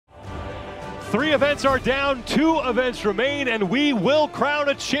3 events are down, 2 events remain, and we will crown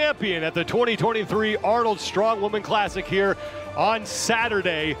a champion at the 2023 Arnold Strongwoman Classic here on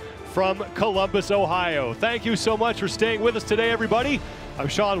Saturday from Columbus, Ohio. Thank you so much for staying with us today, everybody. I'm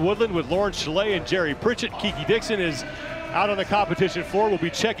Sean Woodland with Lauren Chalet and Jerry Pritchett. Kiki Dixon is out on the competition floor. We'll be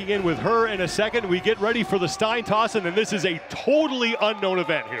checking in with her in a second. We get ready for the Steinstossen, and this is a totally unknown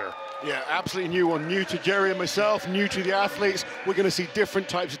event here. Yeah, absolutely new one. New to Jerry and myself, new to the athletes. We're going to see different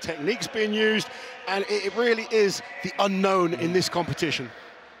types of techniques being used, and it really is the unknown in this competition.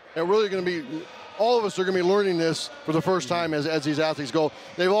 And really going to be, all of us are going to be learning this for the first time as these athletes go.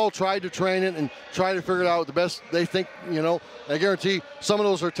 They've all tried to train it and try to figure it out the best they think, you know. I guarantee some of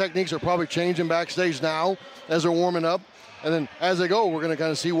those techniques are probably changing backstage now as they're warming up. And then as they go, we're going to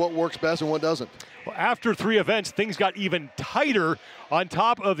kind of see what works best and what doesn't. Well, after 3 events, things got even tighter on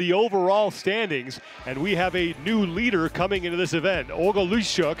top of the overall standings, and we have a new leader coming into this event. Olga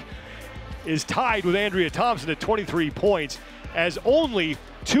Liashchuk is tied with Andrea Thompson at 23 points, as only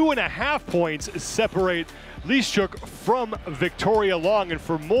 2.5 points separate Liashchuk from Victoria Long. And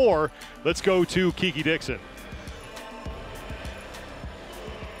for more, let's go to Kiki Dixon.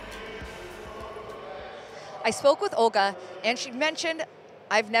 I spoke with Olga, and she mentioned,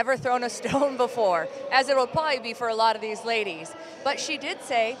 I've never thrown a stone before, as it will probably be for a lot of these ladies. But she did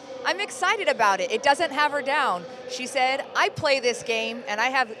say, I'm excited about it. It doesn't have her down. She said, I play this game, and I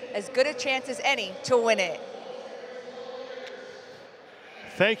have as good a chance as any to win it.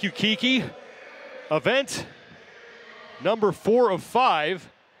 Thank you, Kiki. Event number 4 of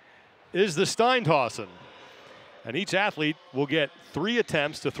 5 is the Steinstossen. And each athlete will get 3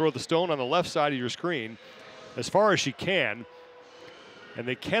 attempts to throw the stone on the left side of your screen as far as she can. And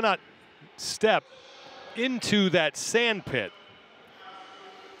they cannot step into that sand pit.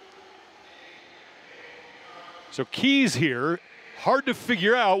 So keys here, hard to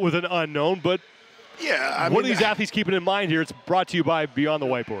figure out with an unknown, but yeah, what are these athletes keeping in mind here? It's brought to you by Beyond the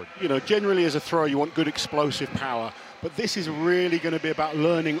Whiteboard. You know, generally as a thrower, you want good explosive power, but this is really going to be about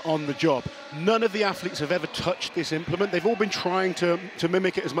learning on the job. None of the athletes have ever touched this implement. They've all been trying to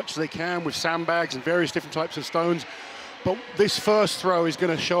mimic it as much as they can with sandbags and various different types of stones. But this first throw is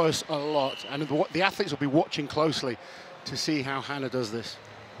going to show us a lot, and the athletes will be watching closely to see how Hannah does this.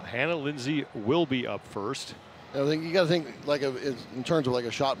 Hannah Lindsay will be up first. I think you got to think like in terms of like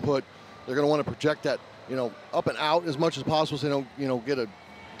a shot put. They're going to want to project that, you know, up and out as much as possible, so they don't, you know, get a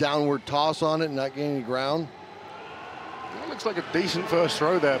downward toss on it and not gain any ground. That looks like a decent first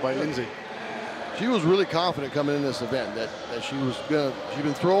throw there by Lindsay. She was really confident coming in this event that she'd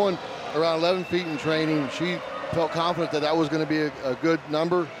been throwing around 11 feet in training. She felt confident that was going to be a good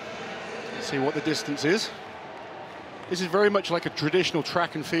number. Let's see what the distance is. This is very much like a traditional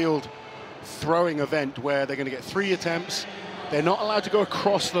track and field throwing event where they're going to get 3 attempts. They're not allowed to go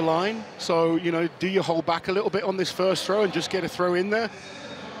across the line. So, you know, do you hold back a little bit on this first throw and just get a throw in there?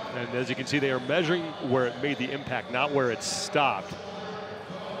 And as you can see, they are measuring where it made the impact, not where it stopped.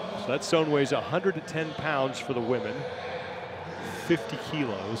 So that stone weighs 110 pounds for the women, 50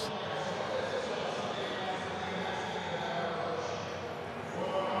 kilos.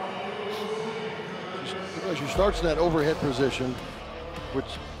 She starts in that overhead position, which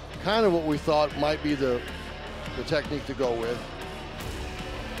kind of what we thought might be the technique to go with.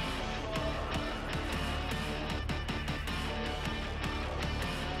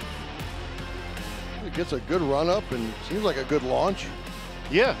 It gets a good run up and seems like a good launch.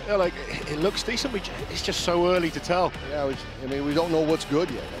 Yeah, like it looks decent. It's just so early to tell. Yeah, I mean, we don't know what's good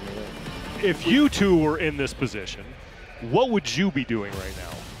yet. I mean, if you two were in this position, what would you be doing right now?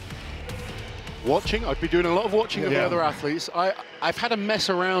 Watching. I'd be doing a lot of watching of the other athletes. I've had to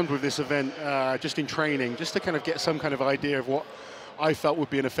mess around with this event just in training, just to kind of get some kind of idea of what I felt would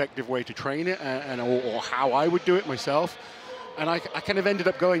be an effective way to train it or how I would do it myself. And I kind of ended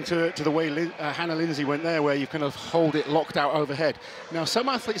up going to the way Hannah Lindsay went there, where you kind of hold it locked out overhead. Now, some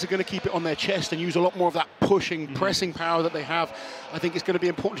athletes are going to keep it on their chest and use a lot more of that pushing, pressing power that they have. I think it's going to be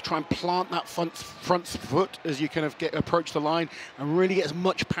important to try and plant that front foot as you kind of approach the line and really get as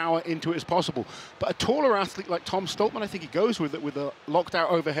much power into it as possible. But a taller athlete like Tom Stoltman, I think he goes with it with a locked out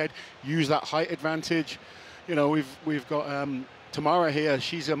overhead, use that height advantage. You know, we've got Tamara here.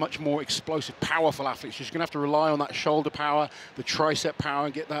 She's a much more explosive, powerful athlete. She's going to have to rely on that shoulder power, the tricep power,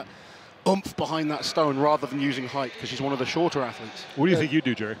 and get that oomph behind that stone rather than using height, because she's one of the shorter athletes. What do you think you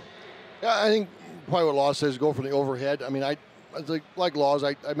do, Jerry? Yeah, I think probably what Laws says, go for the overhead. I mean, I like Laws,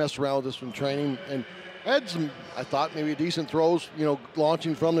 I messed around with this from training, and I had some, I thought, maybe decent throws, you know,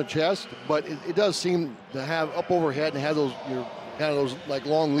 launching from the chest, but it does seem to have up overhead and have those, you know, kind of those like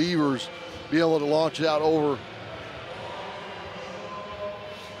long levers, be able to launch it out over.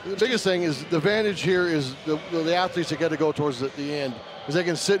 The biggest thing is the advantage here is the athletes that get to go towards the end, because they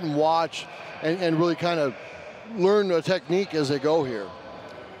can sit and watch and really kind of learn the technique as they go here.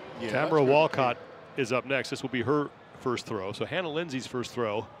 Yeah, Tamara Walcott is up next. This will be her first throw. So Hannah Lindsay's first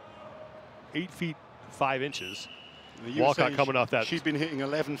throw, 8 feet 5 inches. Walcott coming off that. She's been hitting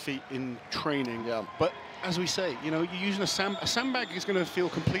 11 feet in training. Yeah. But as we say, you know, you're using a sandbag is going to feel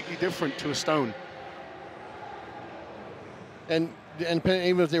completely different to a stone. And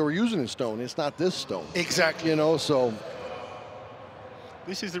even if they were using a stone, it's not this stone. Exactly. You know, so.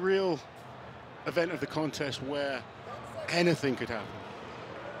 This is the real event of the contest where anything could happen.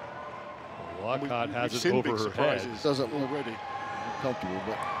 Walcott has it over her head. Doesn't already comfortable,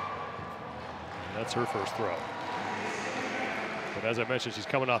 but that's her first throw. But as I mentioned, she's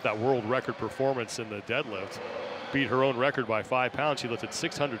coming off that world record performance in the deadlift. Beat her own record by 5 pounds. She lifted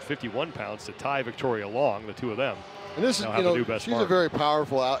 651 pounds to tie Victoria Long, the two of them. And this is, you know, she's a very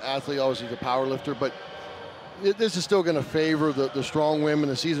powerful athlete. Obviously, she's a power lifter, but this is still going to favor the strong women,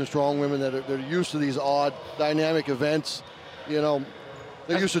 the seasoned strong women that are used to these odd, dynamic events. You know,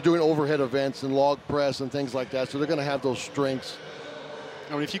 they're used to doing overhead events and log press and things like that, so they're going to have those strengths.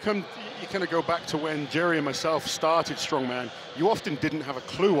 I mean, if you kind of go back to when Jerry and myself started Strongman, you often didn't have a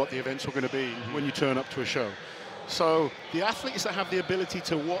clue what the events were going to be when you turn up to a show. So the athletes that have the ability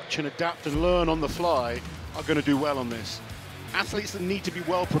to watch and adapt and learn on the fly are going to do well on this. Athletes that need to be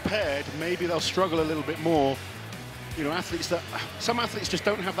well prepared, maybe they'll struggle a little bit more. You know, some athletes just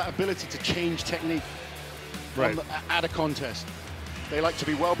don't have that ability to change technique at a contest. They like to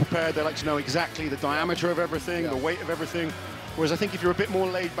be well prepared. They like to know exactly the diameter of everything, the weight of everything. Whereas I think if you're a bit more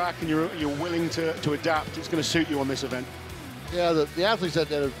laid back and you're willing to adapt, it's going to suit you on this event. Yeah, the athletes that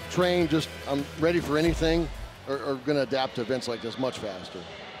have trained just ready for anything are going to adapt to events like this much faster.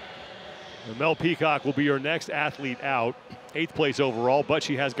 Mel Peacock will be your next athlete out, 8th place overall, but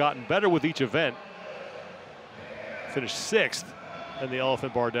she has gotten better with each event. Finished 6th in the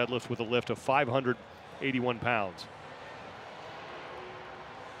elephant bar deadlift with a lift of 581 pounds.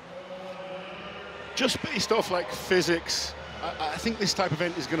 Just based off like physics, I think this type of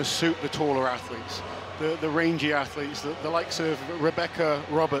event is going to suit the taller athletes, the rangy athletes, the likes of Rebecca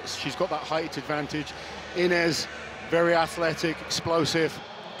Roberts. She's got that height advantage. Inez, very athletic, explosive.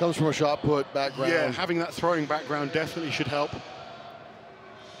 Comes from a shot put background. Yeah, having that throwing background definitely should help.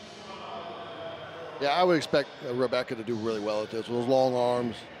 Yeah, I would expect Rebecca to do really well at this with those long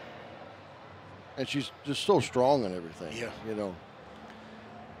arms. And she's just so strong and everything. Yeah. You know.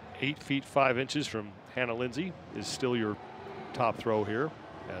 8 feet 5 inches from Hannah Lindsay is still your top throw here,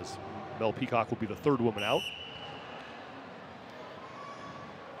 as Mel Peacock will be the 3rd woman out.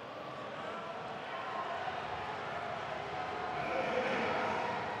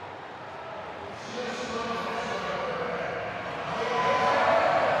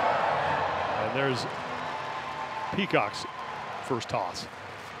 And there's Peacock's first toss.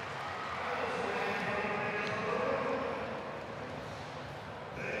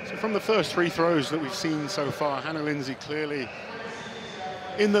 From the first 3 throws that we've seen so far, Hannah Lindsay clearly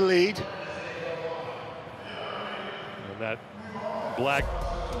in the lead. And that black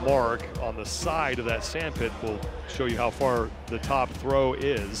mark on the side of that sandpit will show you how far the top throw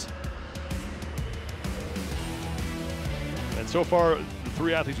is. And so far, the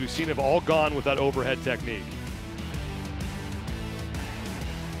 3 athletes we've seen have all gone with that overhead technique.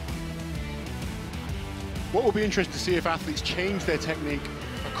 What will be interesting to see if athletes change their technique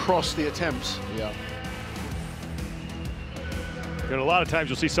across the attempts. Yeah. And a lot of times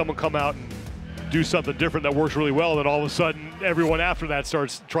you'll see someone come out and do something different that works really well, and then all of a sudden everyone after that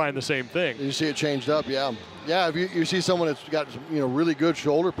starts trying the same thing. You see it changed up, yeah. Yeah, if you see someone that's got, you know, really good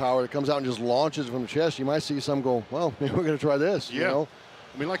shoulder power that comes out and just launches from the chest, you might see some go, well, maybe we're going to try this. Yeah. You know?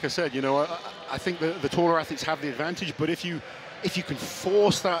 I mean, like I said, you know, I think the taller athletes have the advantage, but if you can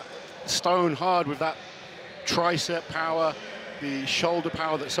force that stone hard with that tricep power, the shoulder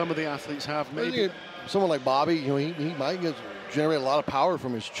power that some of the athletes have, maybe someone like Bobby, you know, he might generate a lot of power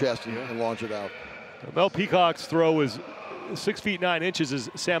from his chest and launch it out. Mel Peacock's throw is 6 feet 9 inches as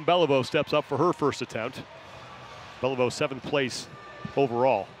Sam Beliveau steps up for her first attempt. Beliveau 7th place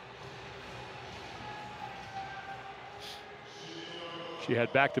overall. She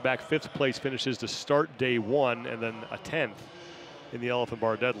had back-to-back 5th place finishes to start day 1 and then a 10th in the elephant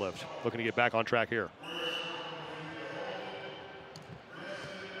bar deadlift. Looking to get back on track here.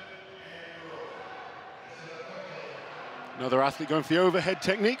 Another athlete going for the overhead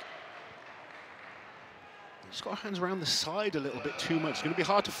technique. Just got her hands around the side a little bit too much. It's going to be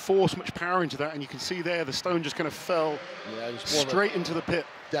hard to force much power into that, and you can see there the stone just kind of fell straight into the pit.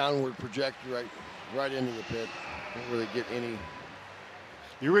 Downward project right into the pit. Didn't really get any.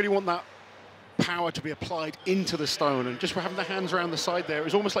 You really want that power to be applied into the stone, and just for having the hands around the side there, it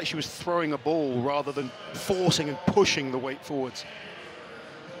was almost like she was throwing a ball rather than forcing and pushing the weight forwards.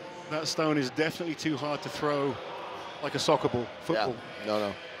 That stone is definitely too hard to throw like a soccer ball, football. Yeah.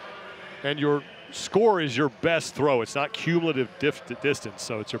 No. And your score is your best throw. It's not cumulative distance,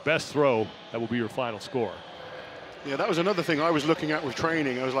 so it's your best throw that will be your final score. Yeah, that was another thing I was looking at with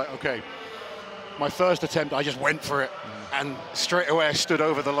training. I was like, okay, my first attempt, I just went for it, and straight away I stood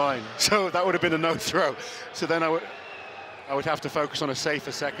over the line. So that would have been a no throw. So then I would have to focus on a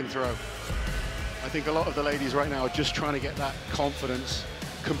safer second throw. I think a lot of the ladies right now are just trying to get that confidence.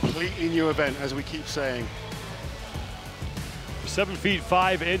 Completely new event, as we keep saying. 7 feet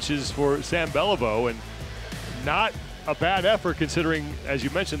 5 inches for Sam Beliveau, and not a bad effort considering, as you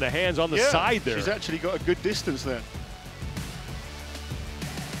mentioned, the hands on the side there. She's actually got a good distance there.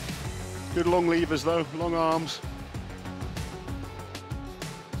 Good long levers though, long arms.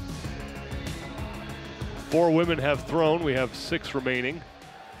 4 women have thrown. We have 6 remaining.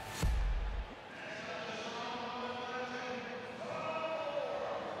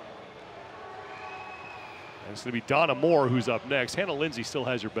 And it's going to be Donna Moore who's up next. Hannah Lindsay still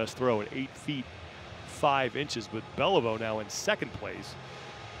has your best throw at 8 feet 5 inches, but Beliveau now in second place.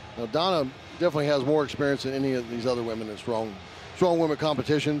 Now Donna definitely has more experience than any of these other women in strong women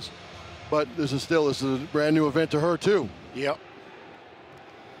competitions, but this is a brand new event to her too. Yep.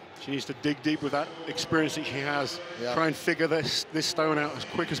 She needs to dig deep with that experience that she has. Yep. Try and figure this stone out as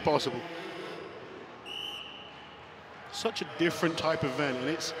quick as possible. Such a different type of event, and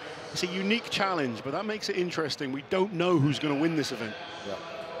it's a unique challenge, but that makes it interesting. We don't know who's going to win this event. Yep.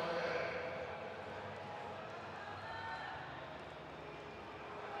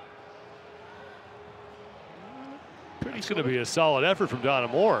 It's going to be a solid effort from Donna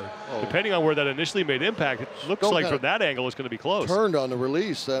Moore. Oh. Depending on where that initially made impact, it looks like from that angle it's going to be close. Turned on the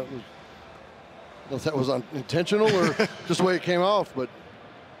release. That was, I don't know if that was unintentional or just the way it came off, but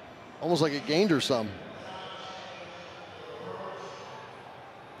almost like it gained her some.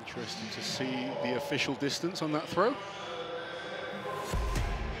 Interesting to see the official distance on that throw.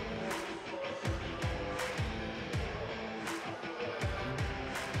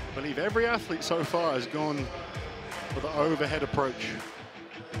 I believe every athlete so far has gone for the overhead approach.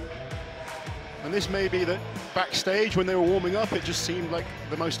 And this may be that backstage when they were warming up, it just seemed like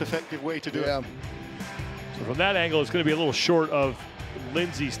the most effective way to do it. So from that angle, it's going to be a little short of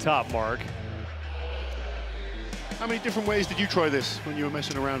Lindsay's top mark. How many different ways did you try this when you were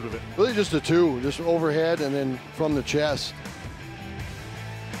messing around with it? Really just the two, just overhead and then from the chest.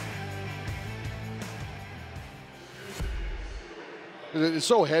 It's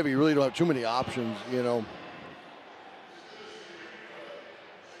so heavy, you really don't have too many options, you know.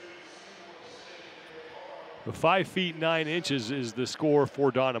 The 5 feet 9 inches is the score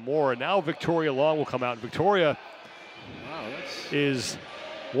for Donna Moore. And now Victoria Long will come out. And Victoria is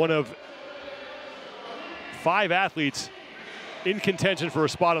one of 5 athletes in contention for a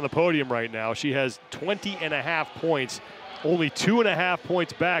spot on the podium right now. She has 20.5 points, only 2.5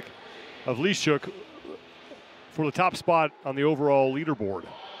 points back of Liashchuk for the top spot on the overall leaderboard.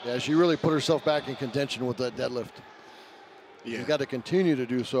 Yeah, she really put herself back in contention with that deadlift. Yeah. She's got to continue to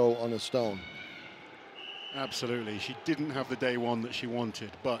do so on the stone. Absolutely. She didn't have the day one that she wanted,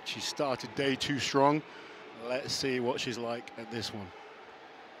 but she started day 2 strong. Let's see what she's like at this one.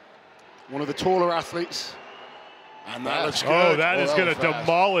 One of the taller athletes. And that looks good. Oh, that is going to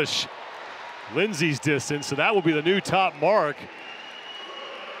demolish Lindsay's distance. So that will be the new top mark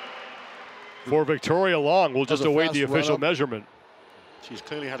for Victoria Long. We'll just await the official measurement. She's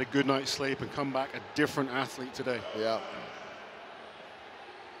clearly had a good night's sleep and come back a different athlete today. Yeah.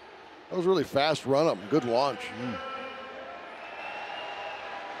 That was really fast run up, good launch.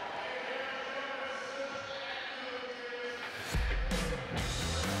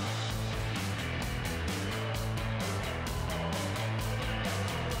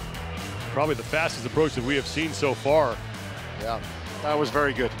 Probably the fastest approach that we have seen so far. Yeah, that was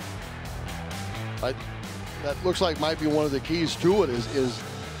very good. That looks like might be one of the keys to it is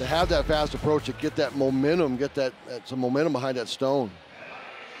to have that fast approach, to get that momentum, get some momentum behind that stone.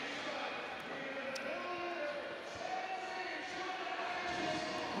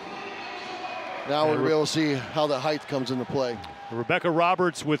 Now we'll be able to see how the height comes into play. Rebecca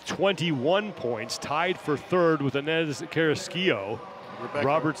Roberts with 21 points, tied for third with Inez Carrasquillo.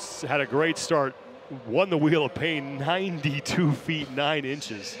 Roberts had a great start, won the Wheel of Pain, 92 feet 9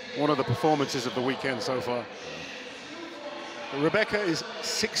 inches. One of the performances of the weekend so far. Rebecca is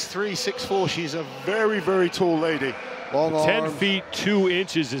 6'3", 6'4". She's a very, very tall lady. Long arms. 10 feet 2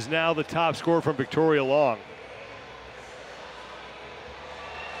 inches is now the top score from Victoria Long.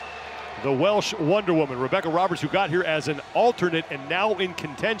 the Welsh Wonder Woman, Rebecca Roberts, who got here as an alternate and now in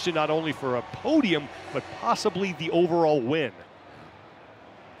contention not only for a podium, but possibly the overall win.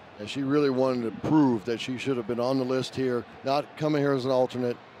 And she really wanted to prove that she should have been on the list here, not coming here as an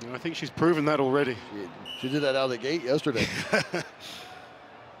alternate. I think she's proven that already. She did that out of the gate yesterday.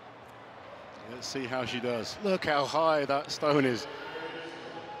 Let's see how she does. Look how high that stone is.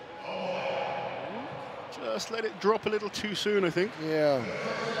 Just let it drop a little too soon, I think. Yeah.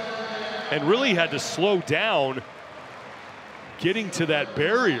 And really had to slow down getting to that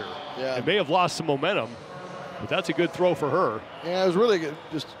barrier. Yeah. It may have lost some momentum, but that's a good throw for her. Yeah, it was really good,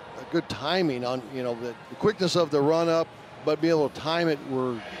 just a good timing on, you know, the quickness of the run up, but be able to time it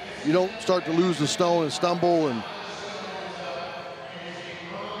where you don't start to lose the stone and stumble. And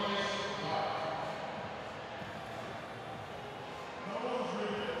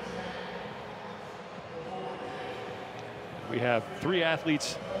we have 3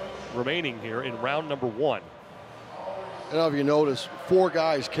 athletes remaining here in round number 1. I don't know if you notice, 4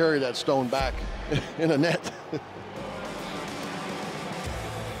 guys carry that stone back in a net.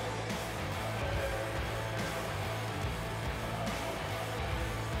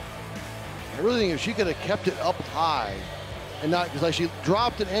 I really think if she could have kept it up high and not, because like she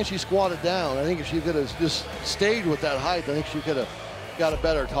dropped it and she squatted down, I think if she could have just stayed with that height, I think she could have got a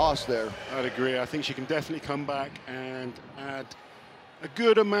better toss there. I'd agree. I think she can definitely come back and add a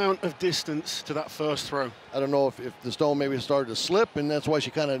good amount of distance to that first throw. I don't know if the stone maybe started to slip and that's why she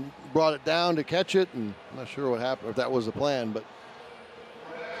kind of brought it down to catch it, and I'm not sure what happened, if that was the plan, but.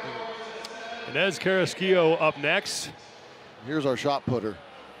 Inez Carrasquillo up next. Here's our shot putter.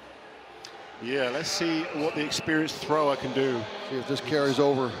 Yeah, let's see what the experienced thrower can do. See if this carries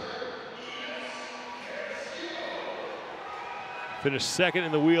over. Finished 2nd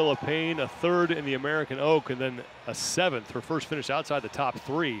in the Wheel of Pain, a 3rd in the American Oak, and then a 7th, her first finish outside the top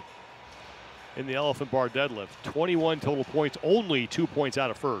 3 in the Elephant Bar deadlift. 21 total points, only 2 points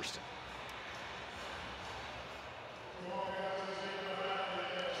out of first.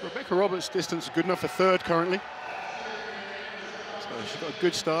 So Rebecca Roberts' distance is good enough for 3rd currently. So she's got a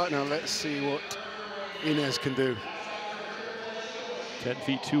good start. Now let's see what Inez can do. 10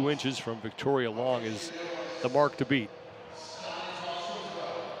 feet 2 inches from Victoria Long is the mark to beat.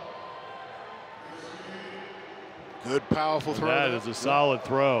 Good, powerful throw. That is a solid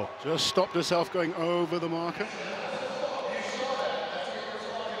throw. Just stopped herself going over the marker.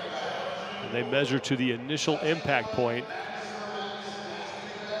 And they measure to the initial impact point.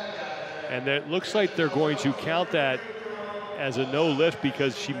 And it looks like they're going to count that as a no lift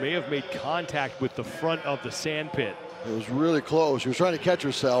because she may have made contact with the front of the sand pit. It was really close. She was trying to catch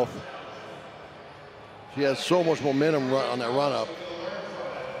herself. She has so much momentum on that run up.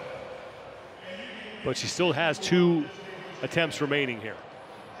 But she still has 2 attempts remaining here.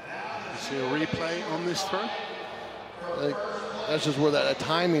 You see a replay on this throw? I think that's just where that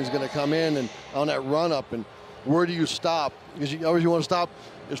timing is going to come in, and on that run up, and where do you stop? Because you always want to stop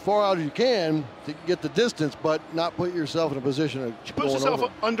as far out as you can to get the distance, but not put yourself in a position of She puts going herself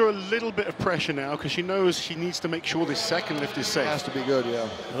over. under a little bit of pressure now because she knows she needs to make sure this second lift is safe. Has to be good, yeah.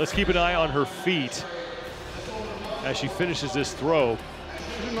 Now let's keep an eye on her feet as she finishes this throw.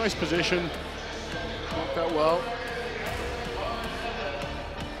 She's in a nice position. Worked out well.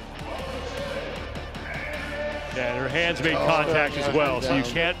 Yeah, and her hands made contact as well, so you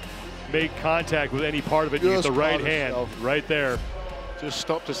can't make contact with any part of it. You get the right hand right there. Just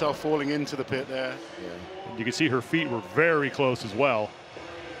stopped herself falling into the pit there. Yeah. And you can see her feet were very close as well.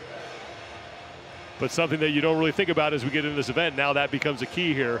 But something that you don't really think about as we get into this event, now that becomes a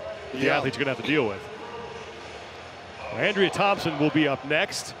key here the athletes are going to have to deal with. Andrea Thompson will be up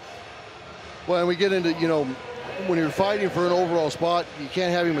next. Well, and we get into, you know, when you're fighting for an overall spot, you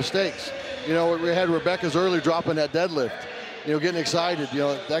can't have any mistakes. You know, we had Rebecca's earlier dropping that deadlift, you know, getting excited. You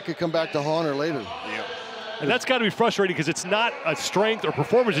know, that could come back to haunt her later. Yeah. And that's got to be frustrating because it's not a strength or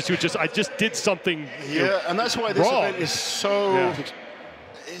performance issue. It's just, I just did something And that's why this wrong. event is so,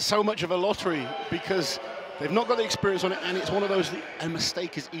 it's so much of a lottery because they've not got the experience on it, and it's one of those, a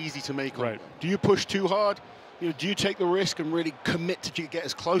mistake is easy to make. Right. Do you push too hard? You know, do you take the risk and really commit to get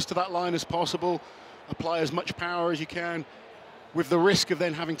as close to that line as possible, apply as much power as you can, with the risk of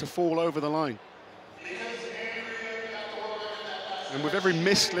then having to fall over the line? And with every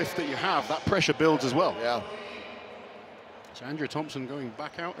missed lift that you have, that pressure builds as well. Yeah. So Andrea Thompson going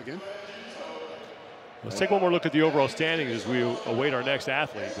back out again. Let's take one more look at the overall standings as we await our next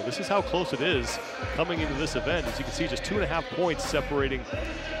athlete. But this is how close it is coming into this event. As you can see, just 2.5 points separating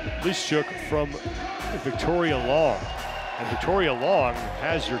Liashchuk from Victoria Long. And Victoria Long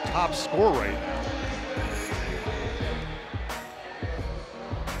has your top score right now.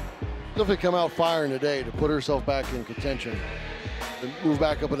 definitely come out firing today to put herself back in contention and move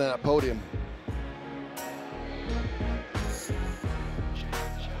back up on that podium.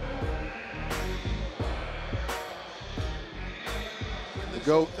 The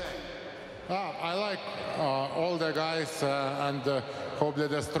GOAT. I like all the guys and hopefully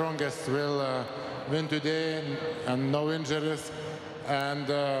the strongest will win today and no injuries. And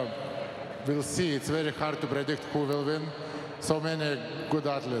we'll see. It's very hard to predict who will win. So many good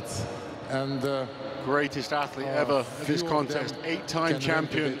athletes. And greatest athlete ever for this contest. 8-time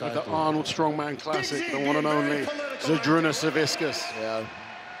champion of the Arnold Strongman Classic, the one and only Zydrunas Savickas. Yeah.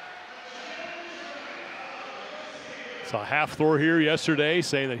 Saw Half Thor here yesterday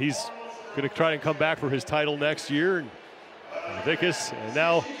saying that he's going to try and come back for his title next year. And Savickas, and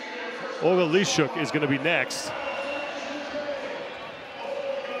now Olga Liashchuk is going to be next.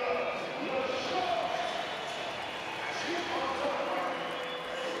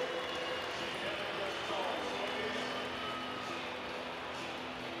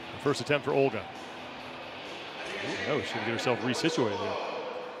 First attempt for Olga. Oh, she can get herself resituated here.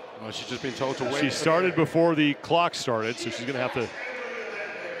 Well, she's just been told to wait. She started before the clock started, so she's going to have to.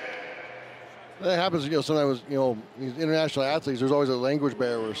 That happens, sometimes, these international athletes, there's always a language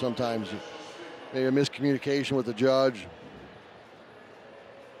barrier sometimes. Maybe a miscommunication with the judge.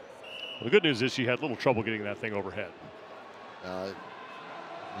 Well, the good news is she had little trouble getting that thing overhead. Yeah, it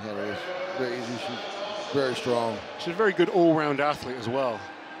was very easy. She's very strong. She's a very good all-round athlete as well.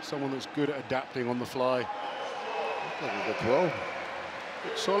 Someone that's good at adapting on the fly. That's a good throw.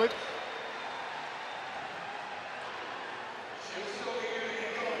 Good, solid.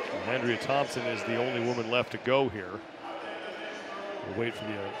 And Andrea Thompson is the only woman left to go here. We'll wait for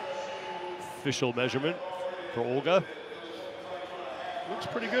the official measurement for Olga. Looks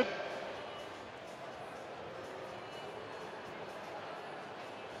pretty good.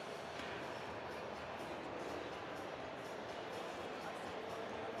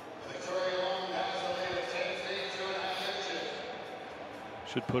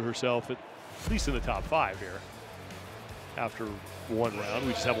 Should put herself at least in the top 5 here after one round.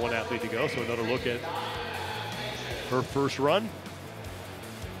 We just have one athlete to go, so another look at her first run.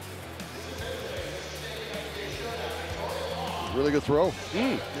 Really good throw.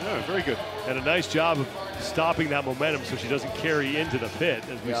 Yeah, very good. And a nice job of stopping that momentum so she doesn't carry into the pit,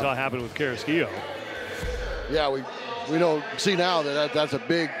 as we saw happen with Carrasquillo. Yeah, we know, see now that's a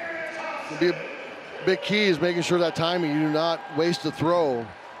big key is making sure that timing, you do not waste the throw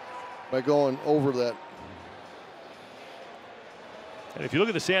by going over that. And if you look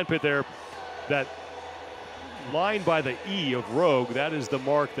at the sandpit there, that line by the E of Rogue, that is the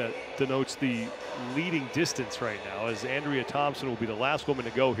mark that denotes the leading distance right now, as Andrea Thompson will be the last woman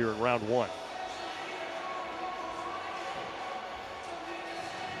to go here in round 1.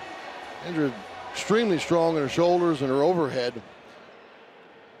 Andrea extremely strong in her shoulders and her overhead.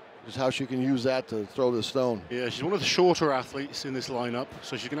 Just how she can use that to throw the stone. Yeah, she's one of the shorter athletes in this lineup,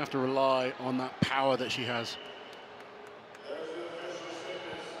 so she's going to have to rely on that power that she has.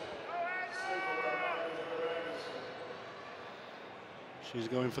 She's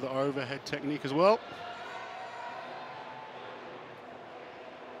going for the overhead technique as well.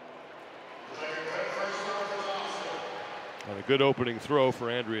 And a good opening throw for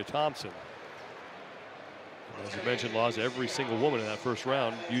Andrea Thompson. As you mentioned, Laws, every single woman in that first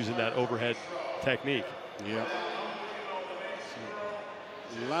round using that overhead technique. Yeah.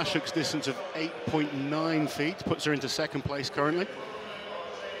 Liashchuk's distance of 8.9 feet puts her into second place currently.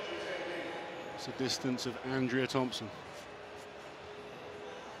 It's the distance of Andrea Thompson.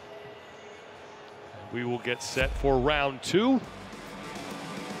 We will get set for round 2.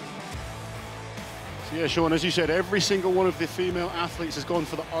 So yeah, Sean, as you said, every single one of the female athletes has gone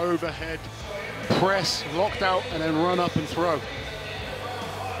for the overhead press, locked out, and then run up and throw.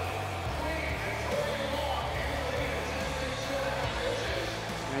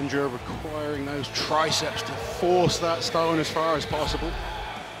 Andrea requiring those triceps to force that stone as far as possible.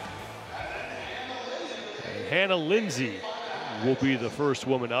 And Hannah Lindsay will be the first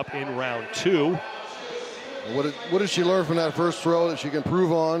woman up in round 2. What did she learn from that first throw that she can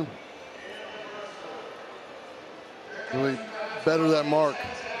improve on? Really better that mark.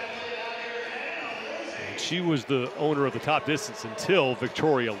 And she was the owner of the top distance until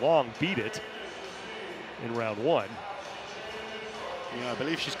Victoria Long beat it in round 1. Yeah, I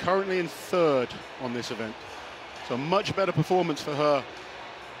believe she's currently in 3rd on this event. So much better performance for her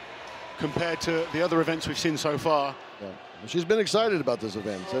compared to the other events we've seen so far. Yeah. She's been excited about this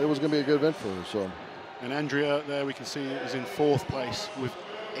event. Said it was going to be a good event for her. So. And Andrea, there we can see, is in 4th place with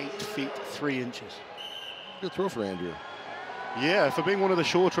 8 feet 3 inches. Good throw for Andrea. Yeah, for being one of the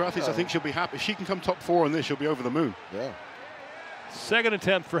shorter athletes, I think she'll be happy. If she can come top 4 on this, she'll be over the moon. Yeah. Second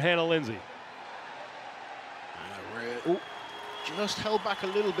attempt for Hannah Lindsay. Just held back a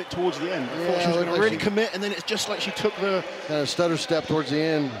little bit towards the end. I thought Yeah, she was going to like really commit, and then it's just like she took the... Kind of stutter step towards the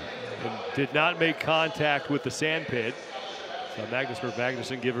end. And did not make contact with the sand pit. So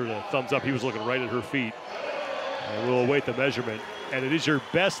Magnuson give her the thumbs up. He was looking right at her feet. And we'll await the measurement. And it is your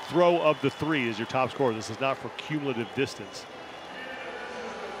best throw of the 3 as your top score. This is not for cumulative distance.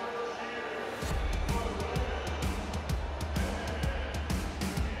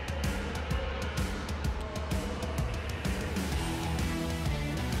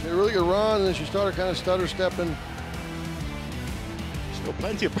 A really good run, and then she started kind of stutter stepping. Still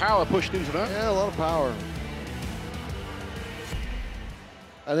plenty of power pushed into that. Yeah, a lot of power.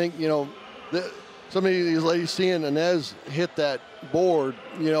 I think, you know, some of these ladies seeing Inez hit that board,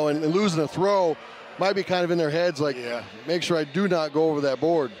 you know, and losing a throw might be kind of in their heads like, make sure I do not go over that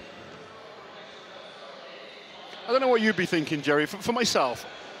board. I don't know what you'd be thinking, Jerry. For myself,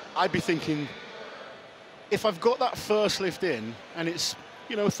 I'd be thinking, if I've got that first lift in and it's,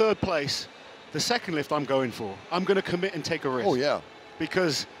 you know, 3rd place, the second lift I'm going for. I'm going to commit and take a risk. Oh, yeah.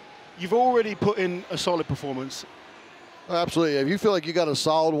 Because you've already put in a solid performance. Absolutely. If you feel like you got a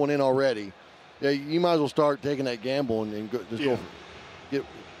solid one in already, yeah, you might as well start taking that gamble and go, just go for it.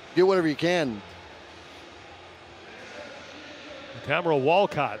 Get whatever you can. Tamara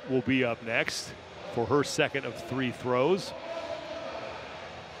Walcott will be up next for her second of 3 throws.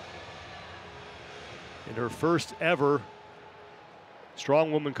 In her first ever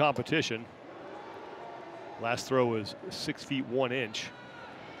strong woman competition. Last throw was 6 feet 1 inch.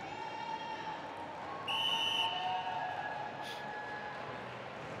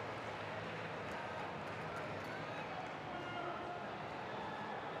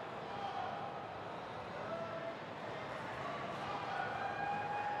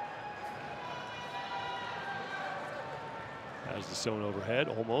 Has the zone overhead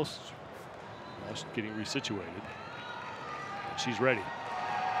almost. Now she's getting resituated. She's ready.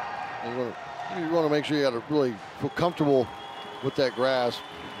 You want to make sure you got to really feel comfortable with that grasp.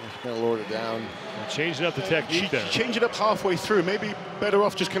 Just kind of lowered it down. And changing up the technique there. Change it up halfway through. Maybe better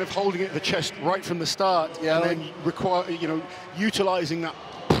off just kind of holding it at the chest right from the start. Yeah, and then utilizing that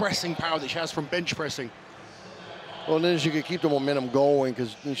pressing power that she has from bench pressing. Well, and then she could keep the momentum going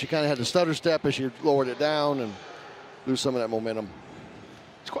because she kind of had the stutter step as she lowered it down and lose some of that momentum.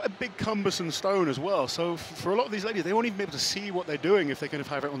 It's quite a big cumbersome stone as well. So for a lot of these ladies, they won't even be able to see what they're doing if they kind of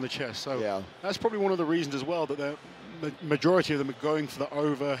have it on the chest. So that's probably one of the reasons as well that the majority of them are going for the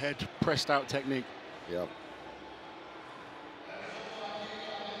overhead pressed out technique. Yeah.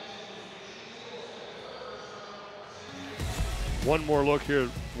 One more look here at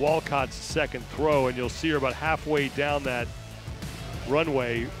Walcott's second throw, and you'll see her about halfway down that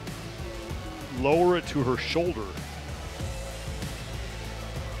runway, lower it to her shoulder.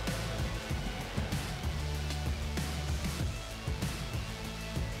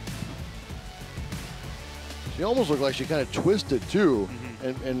 She almost looked like she kind of twisted too,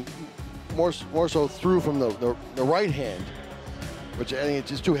 and more so threw from the right hand, which I think it's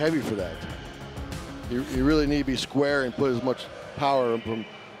just too heavy for that. You really need to be square and put as much power from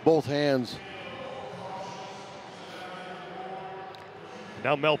both hands.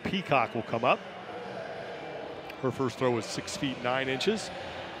 Now Mel Peacock will come up. Her first throw was 6 feet 9 inches.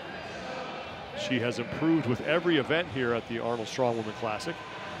 She has improved with every event here at the Arnold Strongwoman Classic.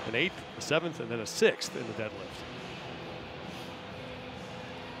 An 8th, a 7th, and then a 6th in the deadlift.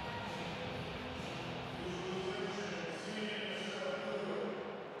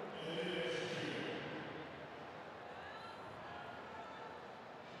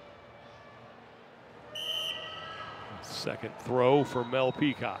 Second throw for Mel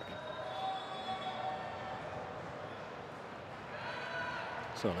Peacock.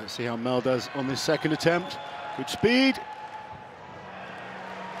 So let's see how Mel does on this second attempt. Good speed.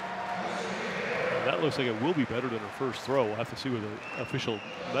 That looks like it will be better than her first throw. We'll have to see where the official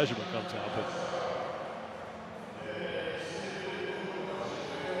measurement comes out. But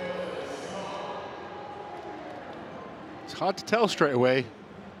it's hard to tell straight away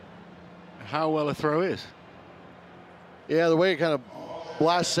how well a throw is. Yeah, the way it kind of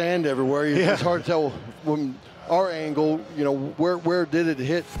blasts sand everywhere, it's hard to tell from our angle, you know, where did it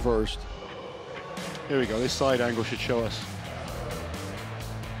hit first. Here we go, this side angle should show us.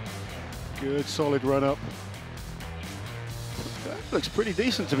 Good, solid run up. That looks pretty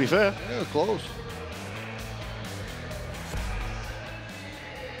decent, to be fair. Yeah, close.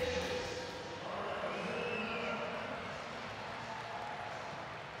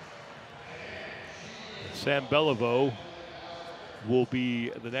 Sam Beliveau will be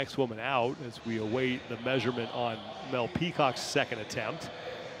the next woman out as we await the measurement on Mel Peacock's second attempt.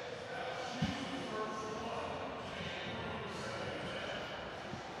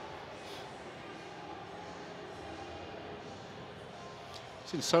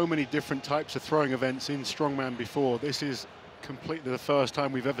 Seen so many different types of throwing events in strongman before. This is completely the first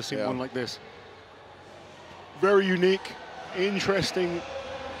time we've ever seen one like this. Very unique, interesting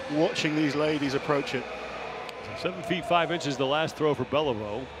watching these ladies approach it. 7 feet 5 inches the last throw for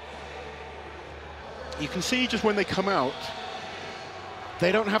Beliveau. You can see just when they come out,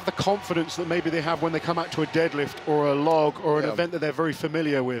 they don't have the confidence that maybe they have when they come out to a deadlift or a log or an event that they're very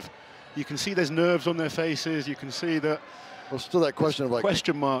familiar with. You can see there's nerves on their faces. You can see that. Well, still that question of like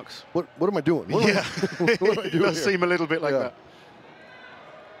question marks. What am I doing? What am I doing it does seem a little bit like that.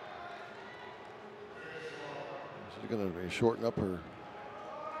 She's going to shorten up her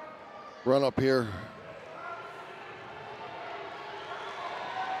run up here.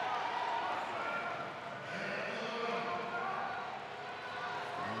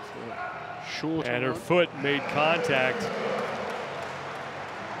 Short and her foot made contact.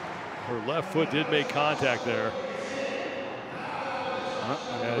 Her left foot did make contact there.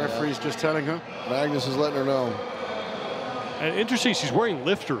 And the referee's just telling her. Magnus is letting her know. And interesting, she's wearing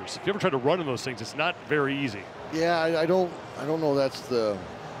lifters. If you ever try to run in those things, it's not very easy. Yeah, I don't know that's the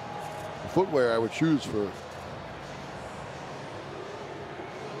footwear I would choose for.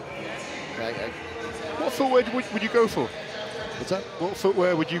 What footwear would you go for? What's that? What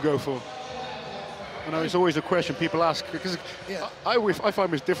footwear would you go for? I know it's always a question people ask, because I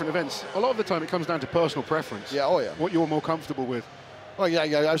find with different events, a lot of the time it comes down to personal preference. Yeah, oh yeah. What you're more comfortable with. Oh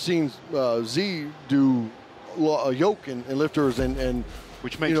yeah, I've seen Z do a yoke and lifters and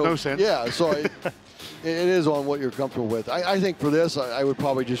which makes no sense. Yeah, so it is on what you're comfortable with. I think for this, I would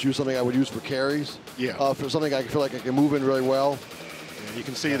probably just use something I would use for carries. Yeah. For something I feel like I can move in really well. Yeah, you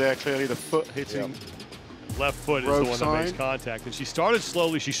can see there clearly the foot hitting. Left foot is the one that makes contact. And she started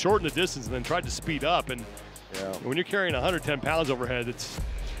slowly, she shortened the distance and then tried to speed up. And when you're carrying 110 pounds overhead,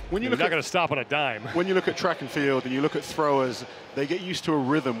 you're not going to stop on a dime. When you look at track and field and you look at throwers, they get used to a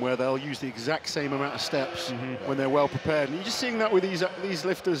rhythm where they'll use the exact same amount of steps when they're well prepared. And you're just seeing that with these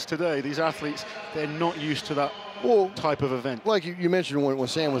lifters today, these athletes, they're not used to that type of event. Like you mentioned when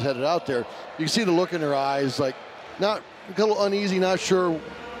Sam was headed out there, you can see the look in her eyes, like not a little uneasy, not sure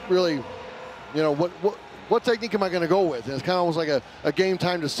really, what technique am I going to go with? And it's kind of almost like a game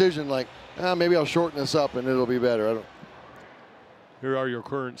time decision, like, maybe I'll shorten this up and it'll be better. Here are your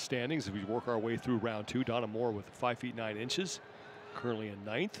current standings as we work our way through round 2. Donna Moore with 5 feet 9 inches, currently in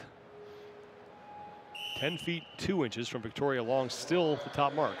 9th. 10 feet 2 inches from Victoria Long, still the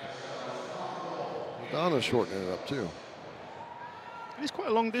top mark. Donna's shortening it up too. It's quite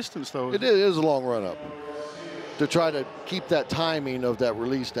a long distance though. It is a long run up to try to keep that timing of that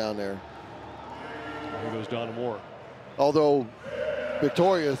release down there. Here goes Donna Moore. Although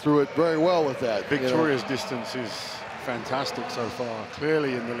Victoria threw it very well with that. Victoria's distance is fantastic so far,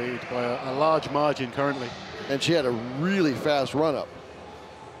 clearly in the lead by a large margin currently. And she had a really fast run up.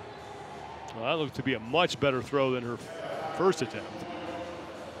 Well, that looked to be a much better throw than her first attempt.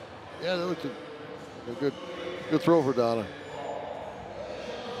 Yeah, that looked a good throw for Donna.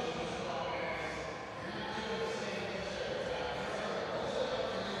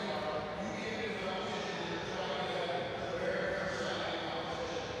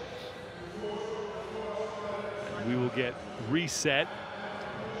 We will get reset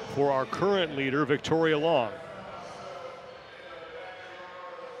for our current leader, Victoria Long.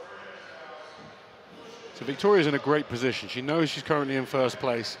 So Victoria's in a great position. She knows she's currently in first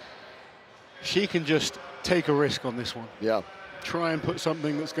place. She can just take a risk on this one. Yeah. Try and put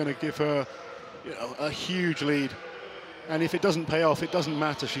something that's going to give her a huge lead. And if it doesn't pay off, it doesn't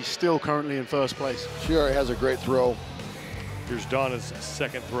matter. She's still currently in first place. She already has a great throw. Here's Donna's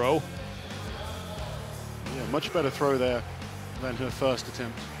second throw. Yeah, much better throw there than her first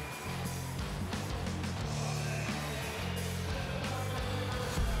attempt.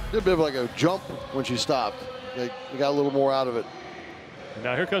 Did a bit of like a jump when she stopped. You got a little more out of it.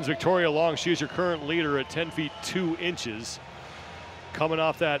 Now here comes Victoria Long. She is your current leader at 10 feet 2 inches. Coming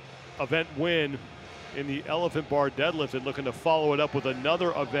off that event win in the elephant bar deadlift and looking to follow it up with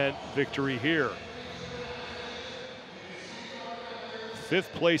another event victory here.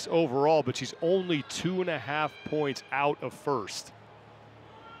 5th place overall, but she's only 2.5 points out of first.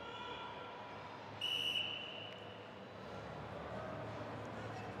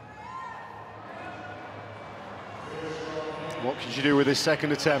 What can she do with this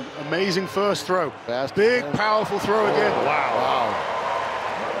second attempt? Amazing first throw. Fast. Big, powerful throw again. Wow.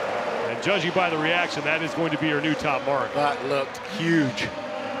 And judging by the reaction, that is going to be her new top mark. That looked huge.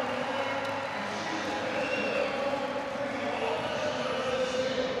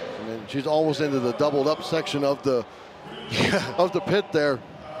 I mean, she's almost into the doubled up section of the pit there.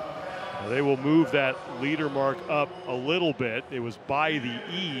 They will move that leader mark up a little bit. It was by the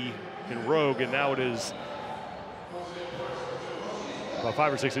E in Rogue, and now it is about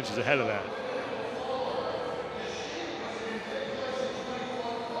 5 or 6 inches ahead of that.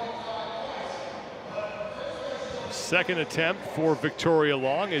 Second attempt for Victoria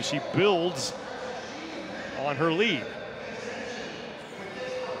Long as she builds on her lead.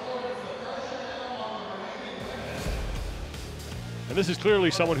 And this is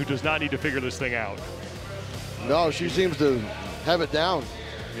clearly someone who does not need to figure this thing out. No, she seems to have it down.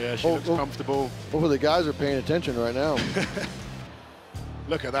 Yeah, she looks comfortable. Hopefully the guys are paying attention right now.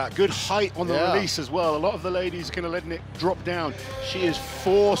 Look at that, good height on the release as well. A lot of the ladies kind of letting it drop down. She is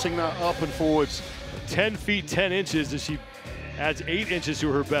forcing that up and forwards. 10 feet 10 inches as she adds 8 inches to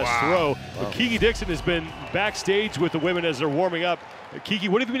her best throw. But Kiki Dixon has been backstage with the women as they're warming up. Kiki,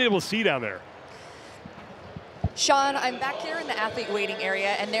 what have you been able to see down there? Sean, I'm back here in the athlete waiting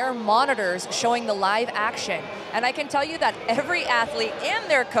area, and there are monitors showing the live action. And I can tell you that every athlete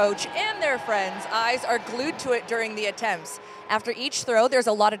and their coach and their friends' eyes are glued to it during the attempts. After each throw, there's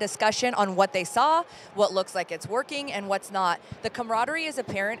a lot of discussion on what they saw, what looks like it's working, and what's not. The camaraderie is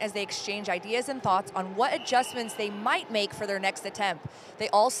apparent as they exchange ideas and thoughts on what adjustments they might make for their next attempt. They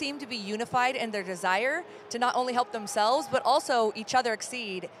all seem to be unified in their desire to not only help themselves, but also each other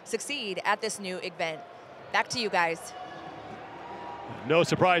succeed at this new event. Back to you guys. No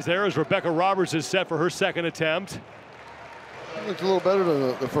surprise there as Rebecca Roberts is set for her second attempt. It looks a little better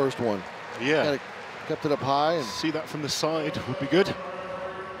than the first one. Yeah. Kinda kept it up high. And see that from the side would be good.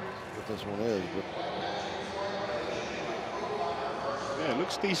 What this one is. But yeah, it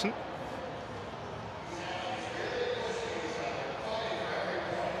looks decent.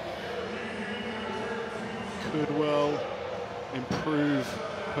 Could well improve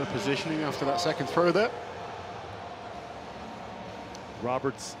her positioning after that second throw there.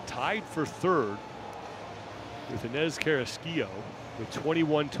 Roberts tied for third with Inez Carrasquillo with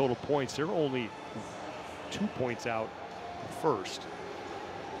 21 total points. They're only 2 points out first.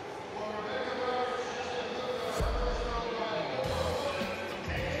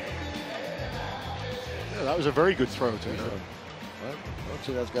 Yeah, that was a very good throw too. Well, I'd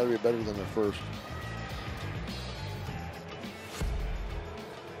say that's got to be better than the first.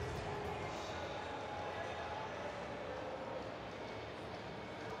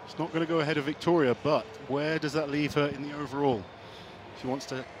 It's not going to go ahead of Victoria, but where does that leave her in the overall? She wants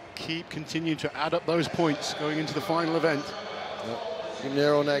to continue to add up those points going into the final event. Keep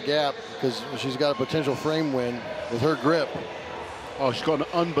narrowing that gap because she's got a potential frame win with her grip. Oh, she's got an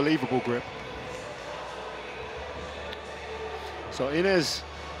unbelievable grip. So Inez,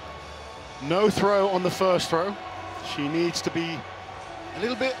 no throw on the first throw. She needs to be a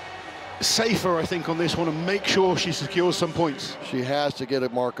little bit safer, I think, on this one and make sure she secures some points. She has to get a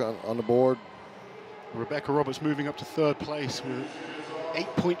mark on the board. Rebecca Roberts moving up to third place with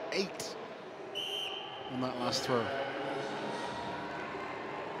 8.8 on that last throw.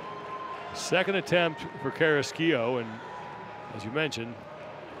 Second attempt for Carrasquillo, and as you mentioned,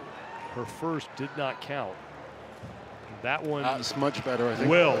 her first did not count. That one, that's much better, I think.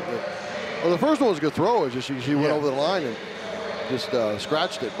 Will. Well, the first one was a good throw. It's just she went over the line and just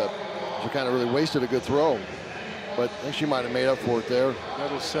scratched it, but she kind of really wasted a good throw. But I think she might have made up for it there.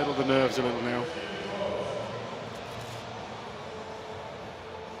 That'll settle the nerves a little now.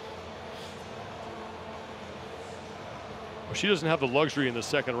 Well, she doesn't have the luxury in the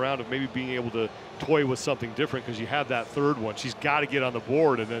second round of maybe being able to toy with something different because you have that third one. She's got to get on the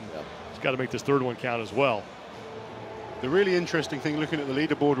board, and then she's got to make this third one count as well. The really interesting thing looking at the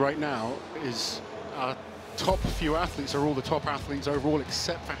leaderboard right now is our top few athletes are all the top athletes overall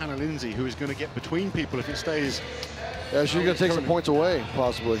except for Hannah Lindsay, who is going to get between people if it stays. Yeah, she's going to take some points away,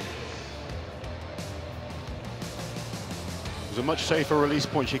 possibly. It was a much safer release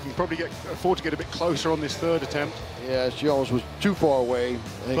point. She can probably afford to get a bit closer on this third attempt. Yeah, she almost was too far away.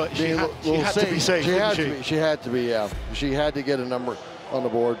 But she had to be safe, She had to be, yeah. She had to get a number on the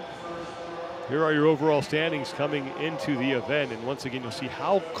board. Here are your overall standings coming into the event, and once again, you'll see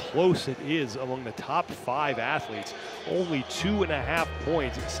how close it is among the top 5 athletes. Only 2.5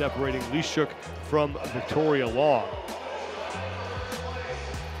 points separating Liashchuk from Victoria Long.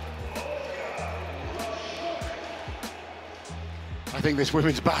 I think this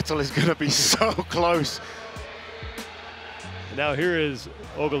women's battle is going to be so close. And now here is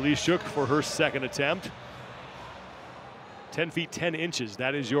Olga Liashchuk for her second attempt. 10 feet 10 inches.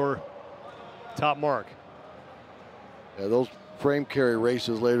 That is your top mark. Yeah, those frame carry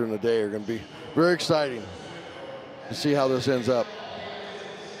races later in the day are going to be very exciting to see how this ends up.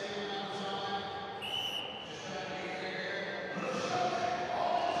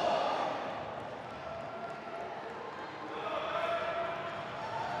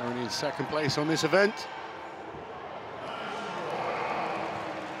 Only in second place on this event.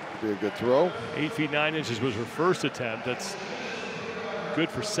 Be a good throw. 8 feet 9 inches was her first attempt. That's good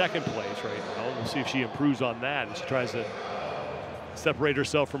for second place right now. We'll see if she improves on that as she tries to separate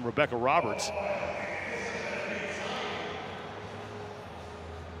herself from Rebecca Roberts.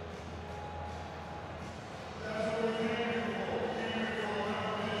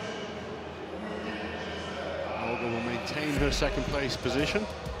 Olga will maintain her second place position.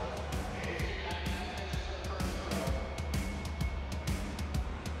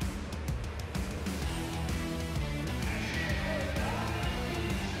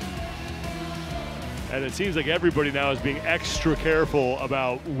 And it seems like everybody now is being extra careful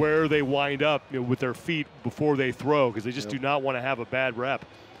about where they wind up, you know, with their feet before they throw, because they just do not want to have a bad rep.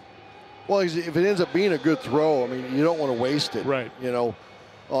 Well, if it ends up being a good throw, I mean, you don't want to waste it, right? You know,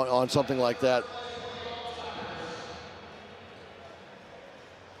 on something like that.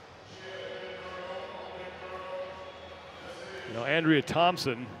 You know, Andrea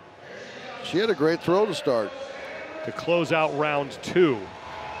Thompson. She had a great throw to start. To close out round 2.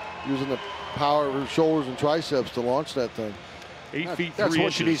 Using the power of her shoulders and triceps to launch that thing. 8 feet 3 inches. That's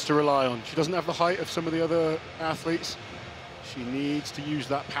what she needs to rely on. She doesn't have the height of some of the other athletes. She needs to use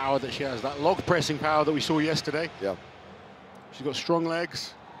that power that she has, that log pressing power that we saw yesterday. Yeah. She's got strong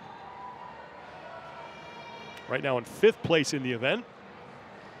legs. Right now in 5th place in the event.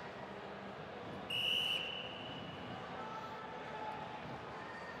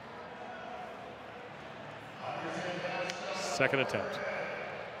 Second attempt.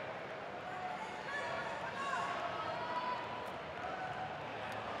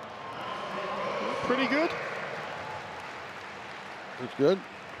 Pretty good. It's good.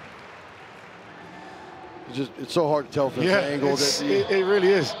 It's so hard to tell from this angle. It really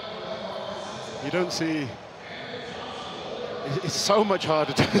is. You don't see. It's so much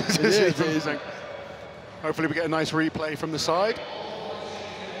harder to see from this angle. Hopefully we get a nice replay from the side.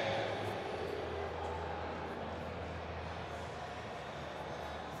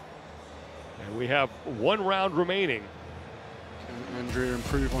 And we have 1 round remaining. Can Andrea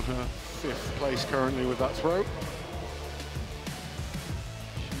improve on her 5th place currently with that throw?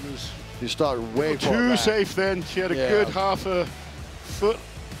 She started way far too back. safe then. She had a good half a foot.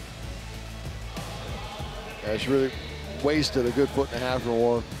 Yeah, she really wasted a good 1.5 feet or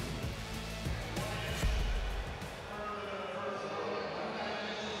more.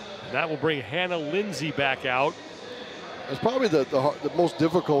 That will bring Hannah Lindsay back out. It's probably the most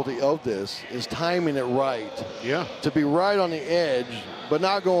difficulty of this is timing it right. Yeah. To be right on the edge, but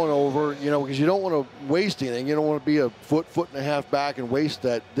not going over, you know, because you don't want to waste anything. You don't want to be a foot and a half back and waste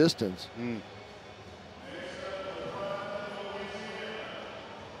that distance. Mm.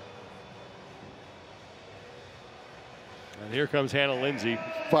 And here comes Hannah Lindsay.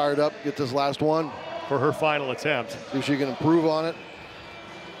 Fired up, get this last one. For her final attempt. See if she can improve on it.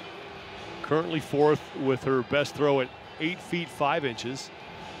 Currently 4th with her best throw at 8 feet 5 inches.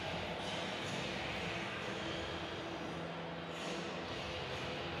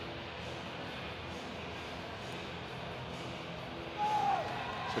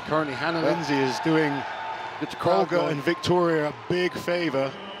 So currently Hannah Lindsay is doing Olga and Victoria a big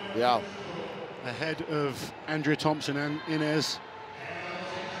favor. Yeah. Ahead of Andrea Thompson and Inez.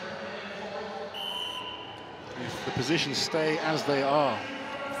 If the positions stay as they are.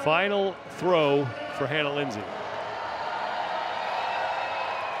 Final throw for Hannah Lindsay.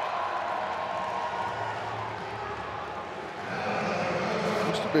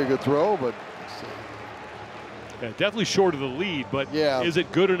 Used to be a good throw, but yeah, definitely short of the lead, but is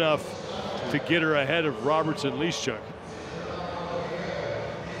it good enough to get her ahead of Roberts and Liashchuk?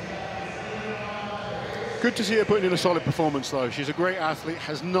 Good to see her putting in a solid performance, though. She's a great athlete,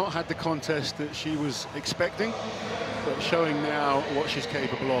 has not had the contest that she was expecting, but showing now what she's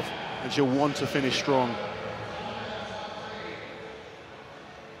capable of, and she'll want to finish strong.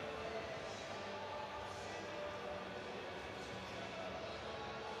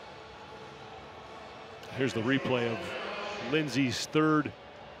 Here's the replay of Lindsay's 3rd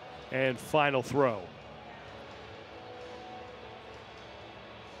and final throw.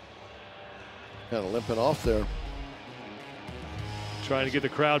 kind of limping off there. Trying to get the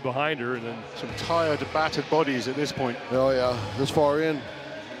crowd behind her, and then some tired, battered bodies at this point. Oh yeah, this far in.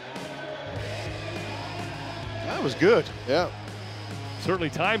 That was good. Yeah.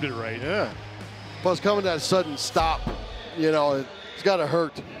 Certainly timed it right. Yeah. Plus, coming to that sudden stop, you know, it's got to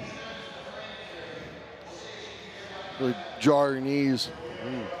hurt. Really jar your knees.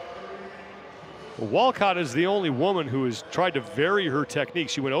 Well, Walcott is the only woman who has tried to vary her technique.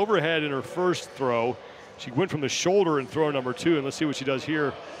 She went overhead in her first throw. She went from the shoulder in throw number 2, and let's see what she does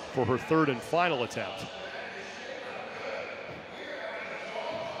here for her third and final attempt.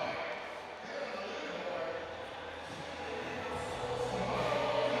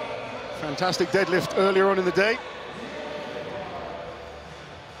 Fantastic deadlift earlier on in the day.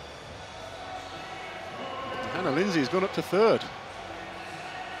 Hannah Lindsay's gone up to third.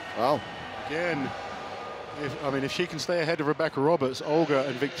 Wow. Again, if she can stay ahead of Rebecca Roberts, Olga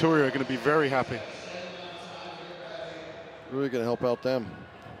and Victoria are going to be very happy. Really going to help out them.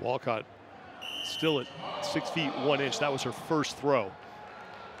 Walcott still at 6 feet 1 inch. That was her first throw.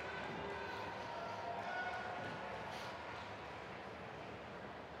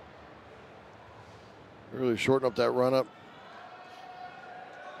 Really shorten up that run up.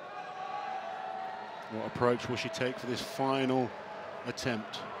 What approach will she take for this final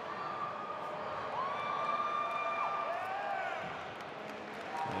attempt?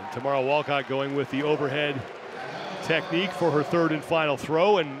 And Tamara Walcott going with the overhead technique for her third and final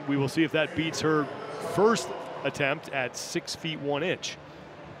throw, and we will see if that beats her first attempt at 6 feet 1 inch.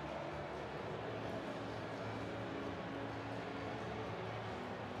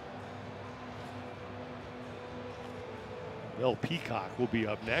 Mel Peacock will be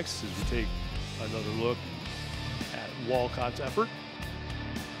up next as we take another look at Walcott's effort.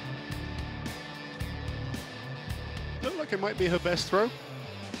 Looked like it might be her best throw.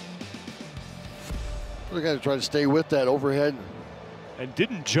 We're going to try to stay with that overhead. And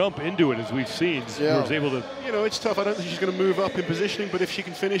didn't jump into it as we've seen. Yeah. Was able to. You know, it's tough. I don't think she's going to move up in positioning, but if she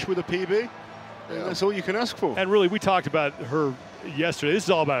can finish with a PB, then that's all you can ask for. And really, we talked about her yesterday. This is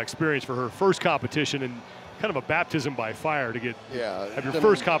all about experience for her first competition and kind of a baptism by fire to get have your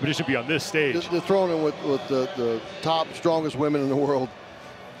first competition be on this stage. They're throwing in with the top, strongest women in the world.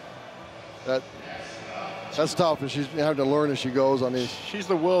 That's tough, and she's having to learn as she goes on these. She's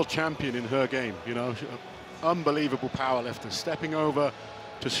the world champion in her game, you know. Unbelievable power lifter, stepping over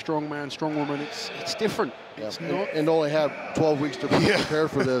to strongman, strongwoman. It's different. It's not. And only have 12 weeks to prepare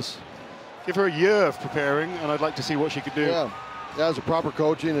for this. Give her a year of preparing, and I'd like to see what she could do. Yeah, as a proper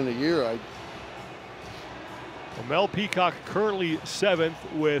coaching in a year, Well, Mel Peacock currently 7th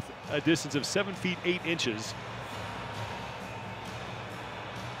with a distance of 7 feet 8 inches.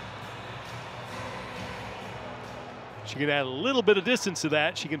 She can add a little bit of distance to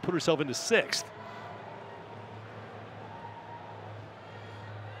that. She can put herself into 6th.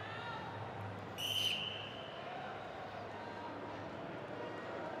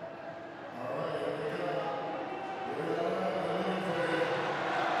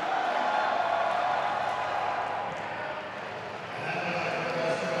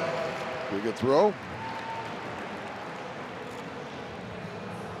 Pretty good throw.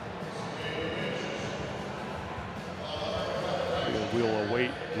 We'll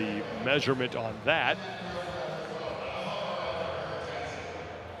await the measurement on that.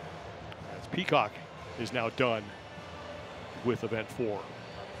 As Peacock is now done with event 4.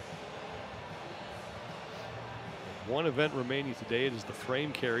 One event remaining today. It is the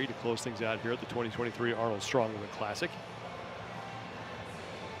frame carry to close things out here at the 2023 Arnold Strongwoman Classic.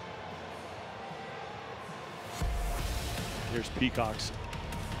 Here's Peacock's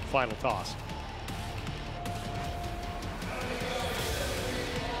final toss.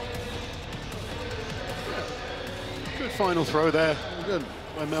 Good final throw there. Good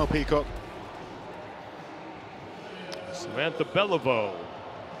by Mel Peacock. Samantha Beliveau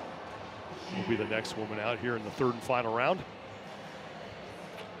will be the next woman out here in the third and final round.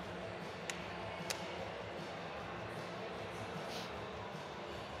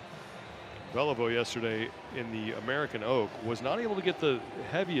 Beliveau yesterday in the American Oak was not able to get the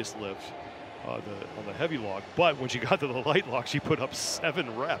heaviest lift on the heavy log, but when she got to the light log, she put up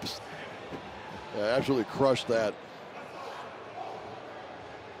 7 reps. Yeah, absolutely crushed that.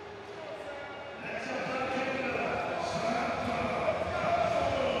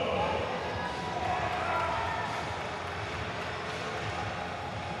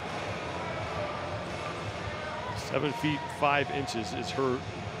 Seven feet 5 inches is her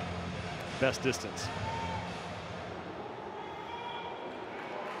best distance.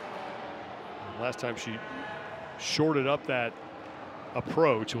 Last time she shorted up that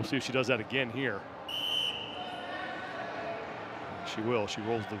approach. We'll see if she does that again here. She will. She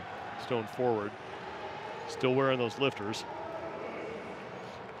rolls the stone forward. Still wearing those lifters.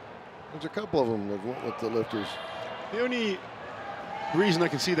 There's a couple of them that went with the lifters. The only The reason I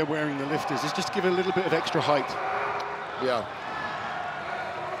can see they're wearing the lifters is just to give it a little bit of extra height. Yeah.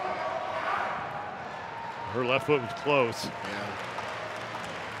 Her left foot was close. Yeah.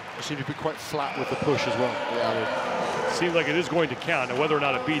 They seem to be quite flat with the push as well. Yeah. It seems like it is going to count. Now, whether or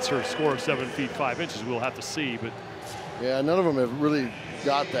not it beats her score of 7 feet 5 inches, we'll have to see. But yeah, none of them have really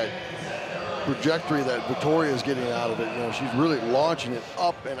got that trajectory that Victoria's getting out of it. You know, she's really launching it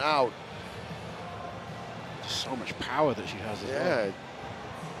up and out. Just so much power that she has as well.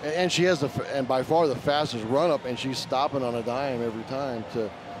 And she has and by far the fastest run up, and she's stopping on a dime every time.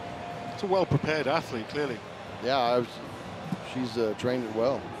 It's a well-prepared athlete, clearly. Yeah, she's trained it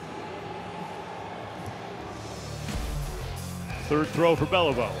well. Third throw for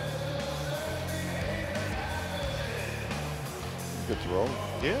Beliveau. Good throw.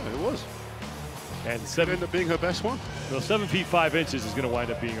 Yeah, it was. And Ended up being her best one. Well, 7 feet 5 inches is going to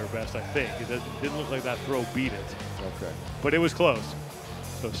wind up being her best, I think. It didn't look like that throw beat it. Okay. But it was close.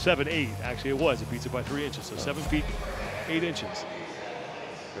 So 7'8", actually it was. It beats it by 3 inches. So 7 feet 8 inches.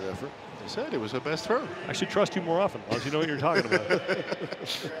 Good effort. They said it was her best throw. I should trust you more often, as you know what you're talking about.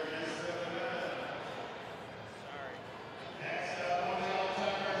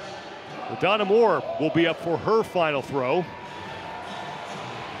 Well, Donna Moore will be up for her final throw.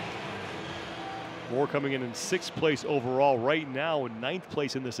 Moore coming in 6th place overall right now, in 9th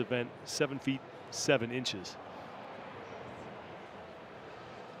place in this event, 7 feet 7 inches.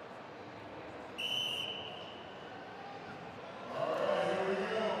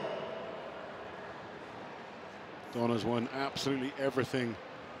 Donna's won absolutely everything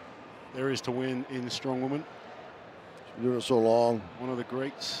there is to win in Strongwoman. She's been doing it so long. One of the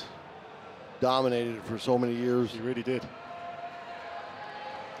greats. Dominated it for so many years. She really did.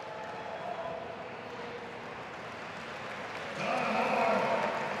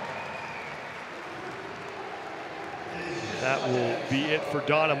 That will be it for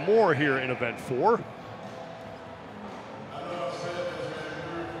Donna Moore here in event 4.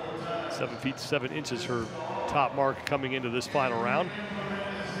 7 feet 7 inches, her top mark coming into this final round.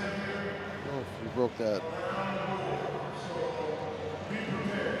 Oh, she broke that.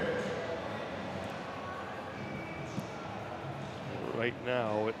 Right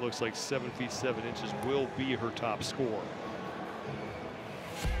now, it looks like 7 feet 7 inches will be her top score.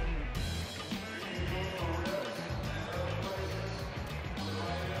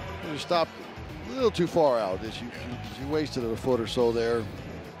 She stopped a little too far out. She wasted a foot or so there.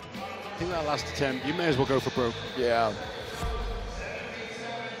 I think that last attempt, you may as well go for broke. Yeah.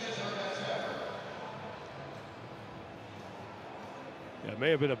 Yeah, it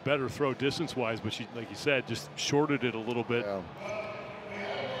may have been a better throw distance-wise, but she, like you said, just shorted it a little bit. Yeah.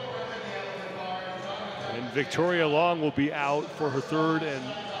 And Victoria Long will be out for her third and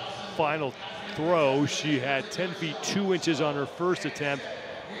final throw. She had 10 feet 2 inches on her first attempt,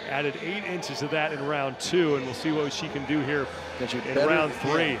 added 8 inches to that in round 2, and we'll see what she can do here in round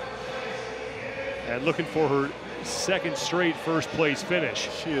 3. And looking for her second straight first place finish.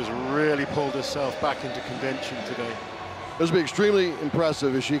 She has really pulled herself back into contention today. This will be extremely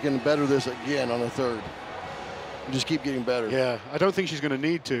impressive if she can better this again on the third. And just keep getting better. Yeah, I don't think she's going to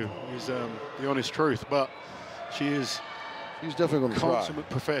need to, is the honest truth, but she's definitely going to try. Consummate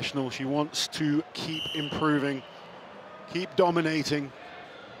professional. She wants to keep improving, keep dominating.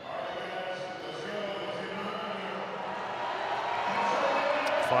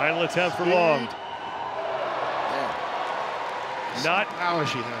 Final attempt for Long. Not power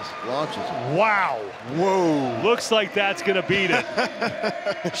she has. Launches. Wow. Whoa. Looks like that's going to beat it.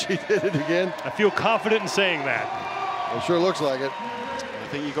 She did it again. I feel confident in saying that. It sure looks like it. I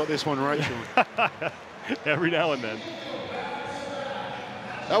think you got this one right, Sean. Every now and then.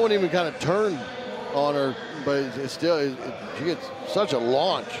 That one even kind of turned on her, but it's still, she gets such a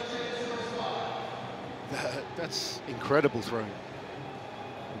launch. That's incredible throwing.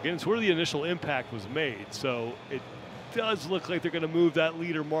 Again, it's where the initial impact was made, so it does look like they're going to move that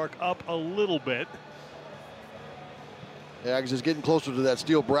leader mark up a little bit. Yeah, because it's getting closer to that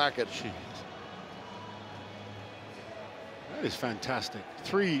steel bracket. Jeez. That is fantastic.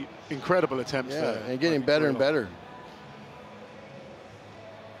 3 incredible attempts there. And getting better and better.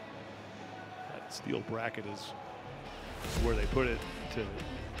 That steel bracket is where they put it to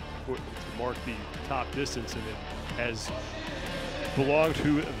mark the top distance, and it has belonged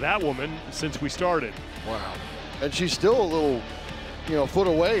to that woman since we started. Wow. And she's still a little, foot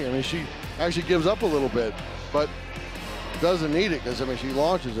away. I mean, she actually gives up a little bit, but doesn't need it because, I mean, she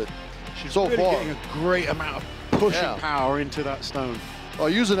launches it She's so really far. getting a great amount of pushing power into that stone. Oh,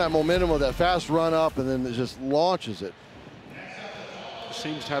 using that momentum of that fast run up, and then it just launches it.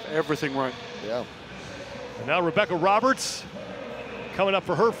 Seems to have everything right. Yeah. And now Rebecca Roberts coming up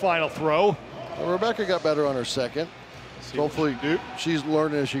for her final throw. Well, Rebecca got better on her second. Hopefully she's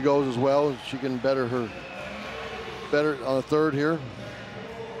learning as she goes as well. She can better on the third here.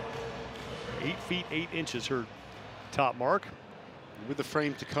 8 feet 8 inches, her top mark. With the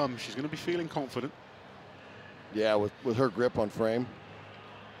frame to come, she's going to be feeling confident. Yeah, with her grip on frame.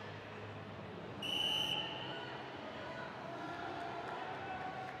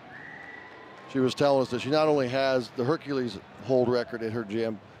 She was telling us that she not only has the Hercules hold record at her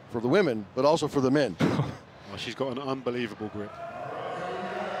gym for the women, but also for the men. Well, she's got an unbelievable grip.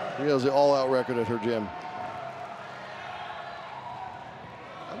 She has the all-out record at her gym.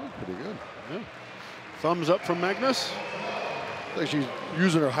 That was pretty good. Yeah. Thumbs up from Magnus. I think she's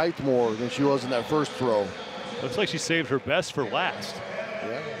using her height more than she was in that first throw. Looks like she saved her best for last.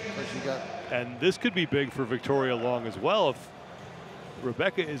 Yeah, she got. And this could be big for Victoria Long as well if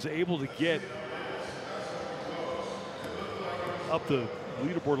Rebecca is able to get up the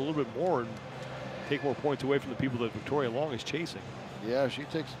leaderboard a little bit more and take more points away from the people that Victoria Long is chasing. Yeah, she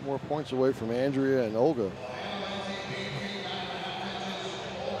takes more points away from Andrea and Olga.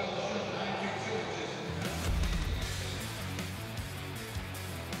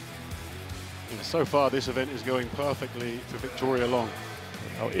 So far, this event is going perfectly for Victoria Long.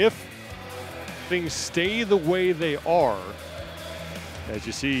 Now, if things stay the way they are, as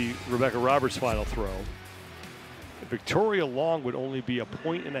you see Rebecca Roberts' final throw, Victoria Long would only be 1.5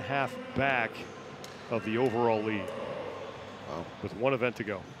 points back of the overall lead. Wow. With one event to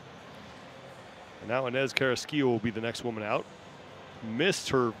go. And now Inez Carrasquillo will be the next woman out. Missed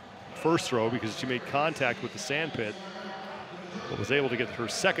her first throw because she made contact with the sand pit, but was able to get her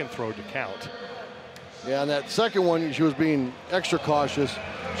second throw to count. Yeah, and that second one, she was being extra cautious.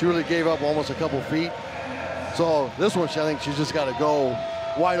 She really gave up almost a couple feet. So this one, I think she's just got to go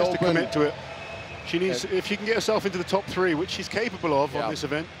wide open. To commit to it. She needs, if she can get herself into the top 3, which she's capable of on this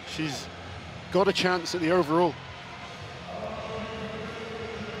event, she's got a chance at the overall.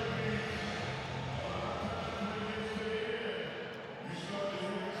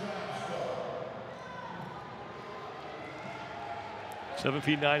 Seven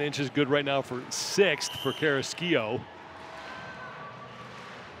feet 9 inches, good right now for 6th for Carrasquillo.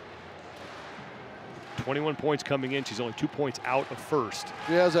 21 points coming in. She's only 2 points out of first.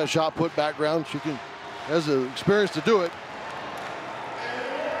 She has that shot put background. She has the experience to do it.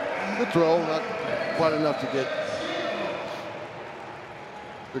 Good throw, not quite enough to get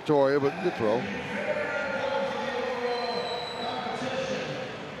Victoria, but good throw.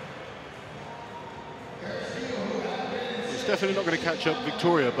 It's definitely not going to catch up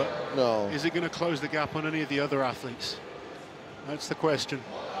Victoria, but no. Is it going to close the gap on any of the other athletes? That's the question.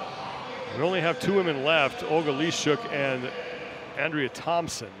 We only have 2 women left, Olga Liashchuk and Andrea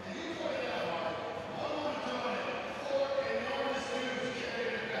Thompson.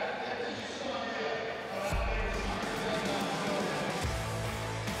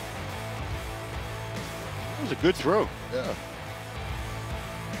 That was a good throw. Yeah.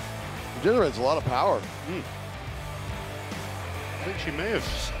 It generates a lot of power. I think she may have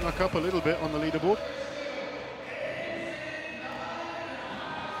snuck up a little bit on the leaderboard.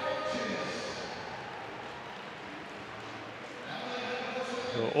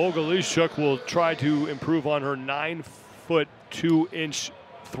 So Olga Liashchuk will try to improve on her 9 foot 2 inch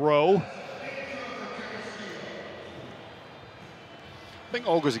throw. I think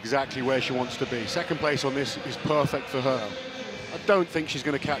Olga's exactly where she wants to be. Second place on this is perfect for her. I don't think she's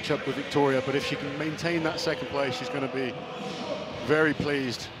going to catch up with Victoria, but if she can maintain that second place, she's going to be very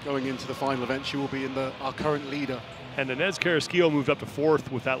pleased going into the final event. She will be in our current leader. And Inez Carrasquillo moved up to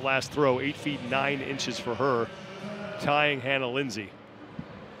 4th with that last throw, 8 feet 9 inches for her, tying Hannah Lindsay.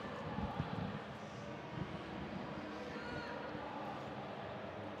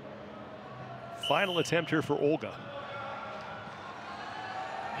 Final attempt here for Olga.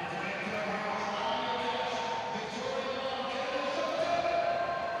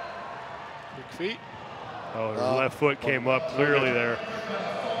 Quick feet. Oh, her left foot came up clearly there.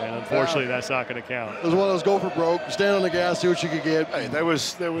 And unfortunately, that's not going to count. It was one of those go for broke, stand on the gas, see what you could get. Hey, there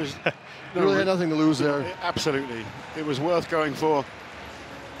was You really had nothing to lose there. Absolutely. It was worth going for.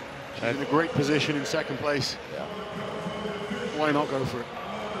 She's in a great position in second place. Yeah. Why not go for it?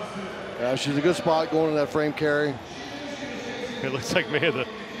 Yeah, she's a good spot going in that frame carry. It looks like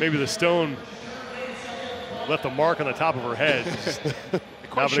maybe the stone left a mark on the top of her head.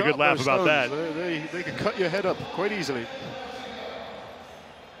 Having a good laugh about that. They can cut your head up quite easily.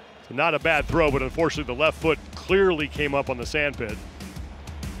 So not a bad throw, but unfortunately the left foot clearly came up on the sand pit.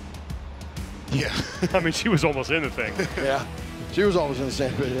 Yeah. I mean, she was almost in the thing. Yeah, she was almost in the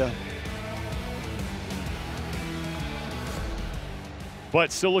sand pit, yeah.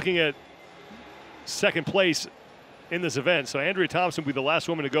 but still looking at second place in this event. So Andrea Thompson will be the last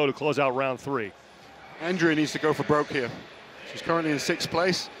woman to go to close out round 3. Andrea needs to go for broke here. She's currently in 6th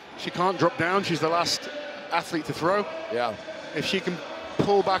place. She can't drop down. She's the last athlete to throw. Yeah. If she can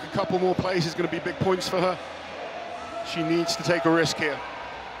pull back a couple more places, it's going to be big points for her. She needs to take a risk here.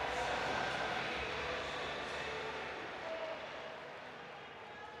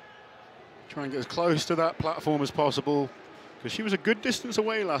 Try and get as close to that platform as possible, because she was a good distance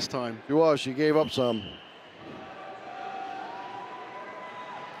away last time. She was. She gave up some.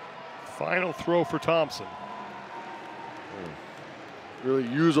 Final throw for Thompson. Really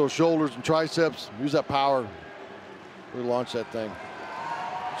use those shoulders and triceps. Use that power. Really launch that thing.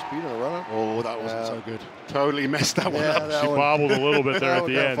 Speed on the run-up. Oh, that wasn't so good. Totally messed that one up. She bobbled a little bit there at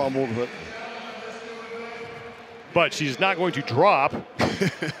the end. Fumbled, but she's not going to drop.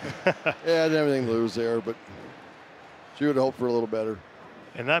 Yeah, didn't everything lose there, but she would have hoped for a little better.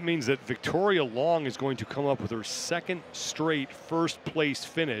 And that means that Victoria Long is going to come up with her second straight first place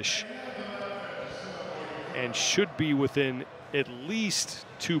finish and should be within at least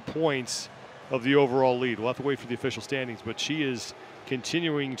 2 points of the overall lead. We'll have to wait for the official standings, but she is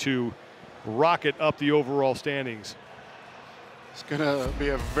continuing to rocket up the overall standings. It's going to be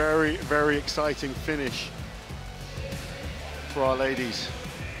a very, very exciting finish for our ladies.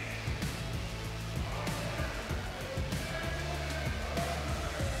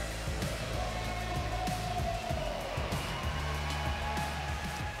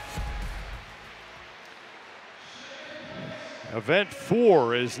 Event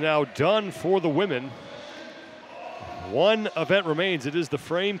 4 is now done for the women. One event remains. It is the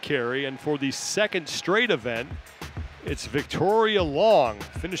frame carry, and for the second straight event, it's Victoria Long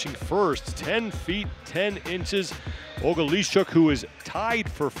finishing first, 10 feet 10 inches. Olga Liashchuk, who is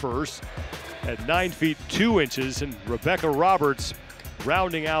tied for first at 9 feet 2 inches, and Rebecca Roberts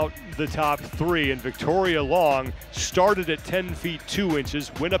rounding out the top 3. And Victoria Long started at 10 feet 2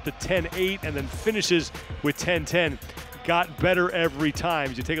 inches, went up to 10.8, and then finishes with 10.10. Got better every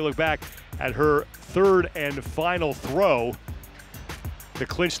time. As you take a look back at her third and final throw to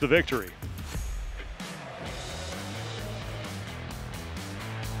clinch the victory.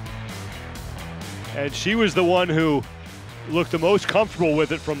 And she was the one who looked the most comfortable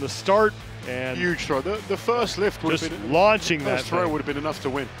with it from the start. And huge throw. The first lift would have been launching that throw would have been enough to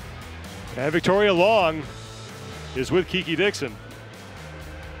win. And Victoria Long is with Kiki Dixon.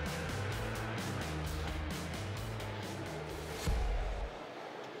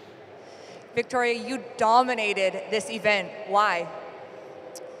 Victoria, you dominated this event. Why?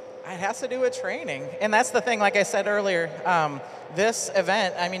 It has to do with training. And that's the thing, like I said earlier, this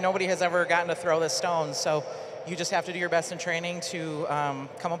event, I mean, nobody has ever gotten to throw this stone, so you just have to do your best in training to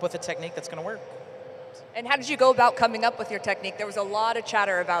come up with a technique that's going to work. And how did you go about coming up with your technique? There was a lot of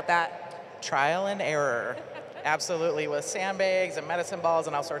chatter about that. Trial and error. Absolutely, with sandbags and medicine balls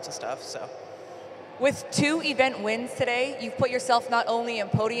and all sorts of stuff. So. With 2 event wins today, you've put yourself not only in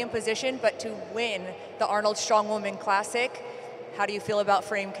podium position, but to win the Arnold Strongwoman Classic. How do you feel about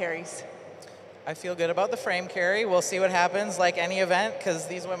frame carries? I feel good about the frame carry. We'll see what happens, like any event, because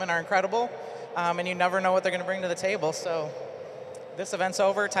these women are incredible, and you never know what they're going to bring to the table. So this event's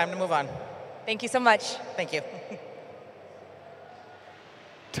over. Time to move on. Thank you so much. Thank you.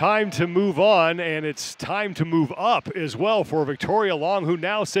 Time to move on, and it's time to move up as well for Victoria Long, who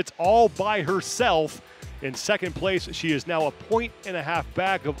now sits all by herself in second place. She is now a 1.5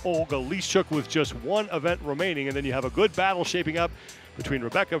 back of Olga Liashchuk with just 1 event remaining, and then you have a good battle shaping up between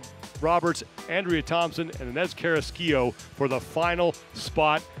Rebecca Roberts, Andrea Thompson, and Inez Carrasquillo for the final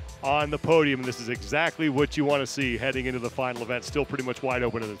spot on the podium. And this is exactly what you want to see heading into the final event. Still pretty much wide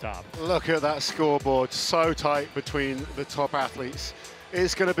open at the top. Look at that scoreboard, so tight between the top athletes.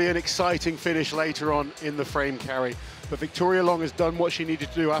 It's going to be an exciting finish later on in the frame carry. But Victoria Long has done what she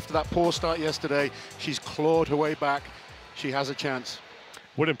needed to do after that poor start yesterday. She's clawed her way back. She has a chance.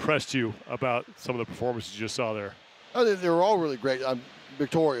 What impressed you about some of the performances you just saw there? They were all really great.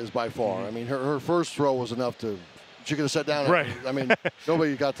 Victoria's by far. I mean, her first throw was enough to, she could have sat down. Right. I mean,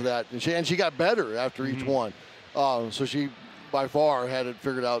 nobody got to that. And she got better after each one. So she, by far, had it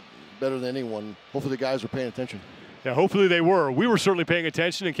figured out better than anyone. Hopefully the guys were paying attention. Yeah, hopefully they were. We were certainly paying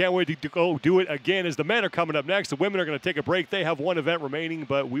attention and can't wait to go do it again as the men are coming up next. The women are going to take a break. They have 1 event remaining,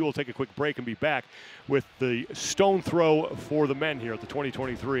 but we will take a quick break and be back with the stone throw for the men here at the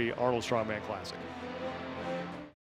 2023 Arnold Strongman Classic.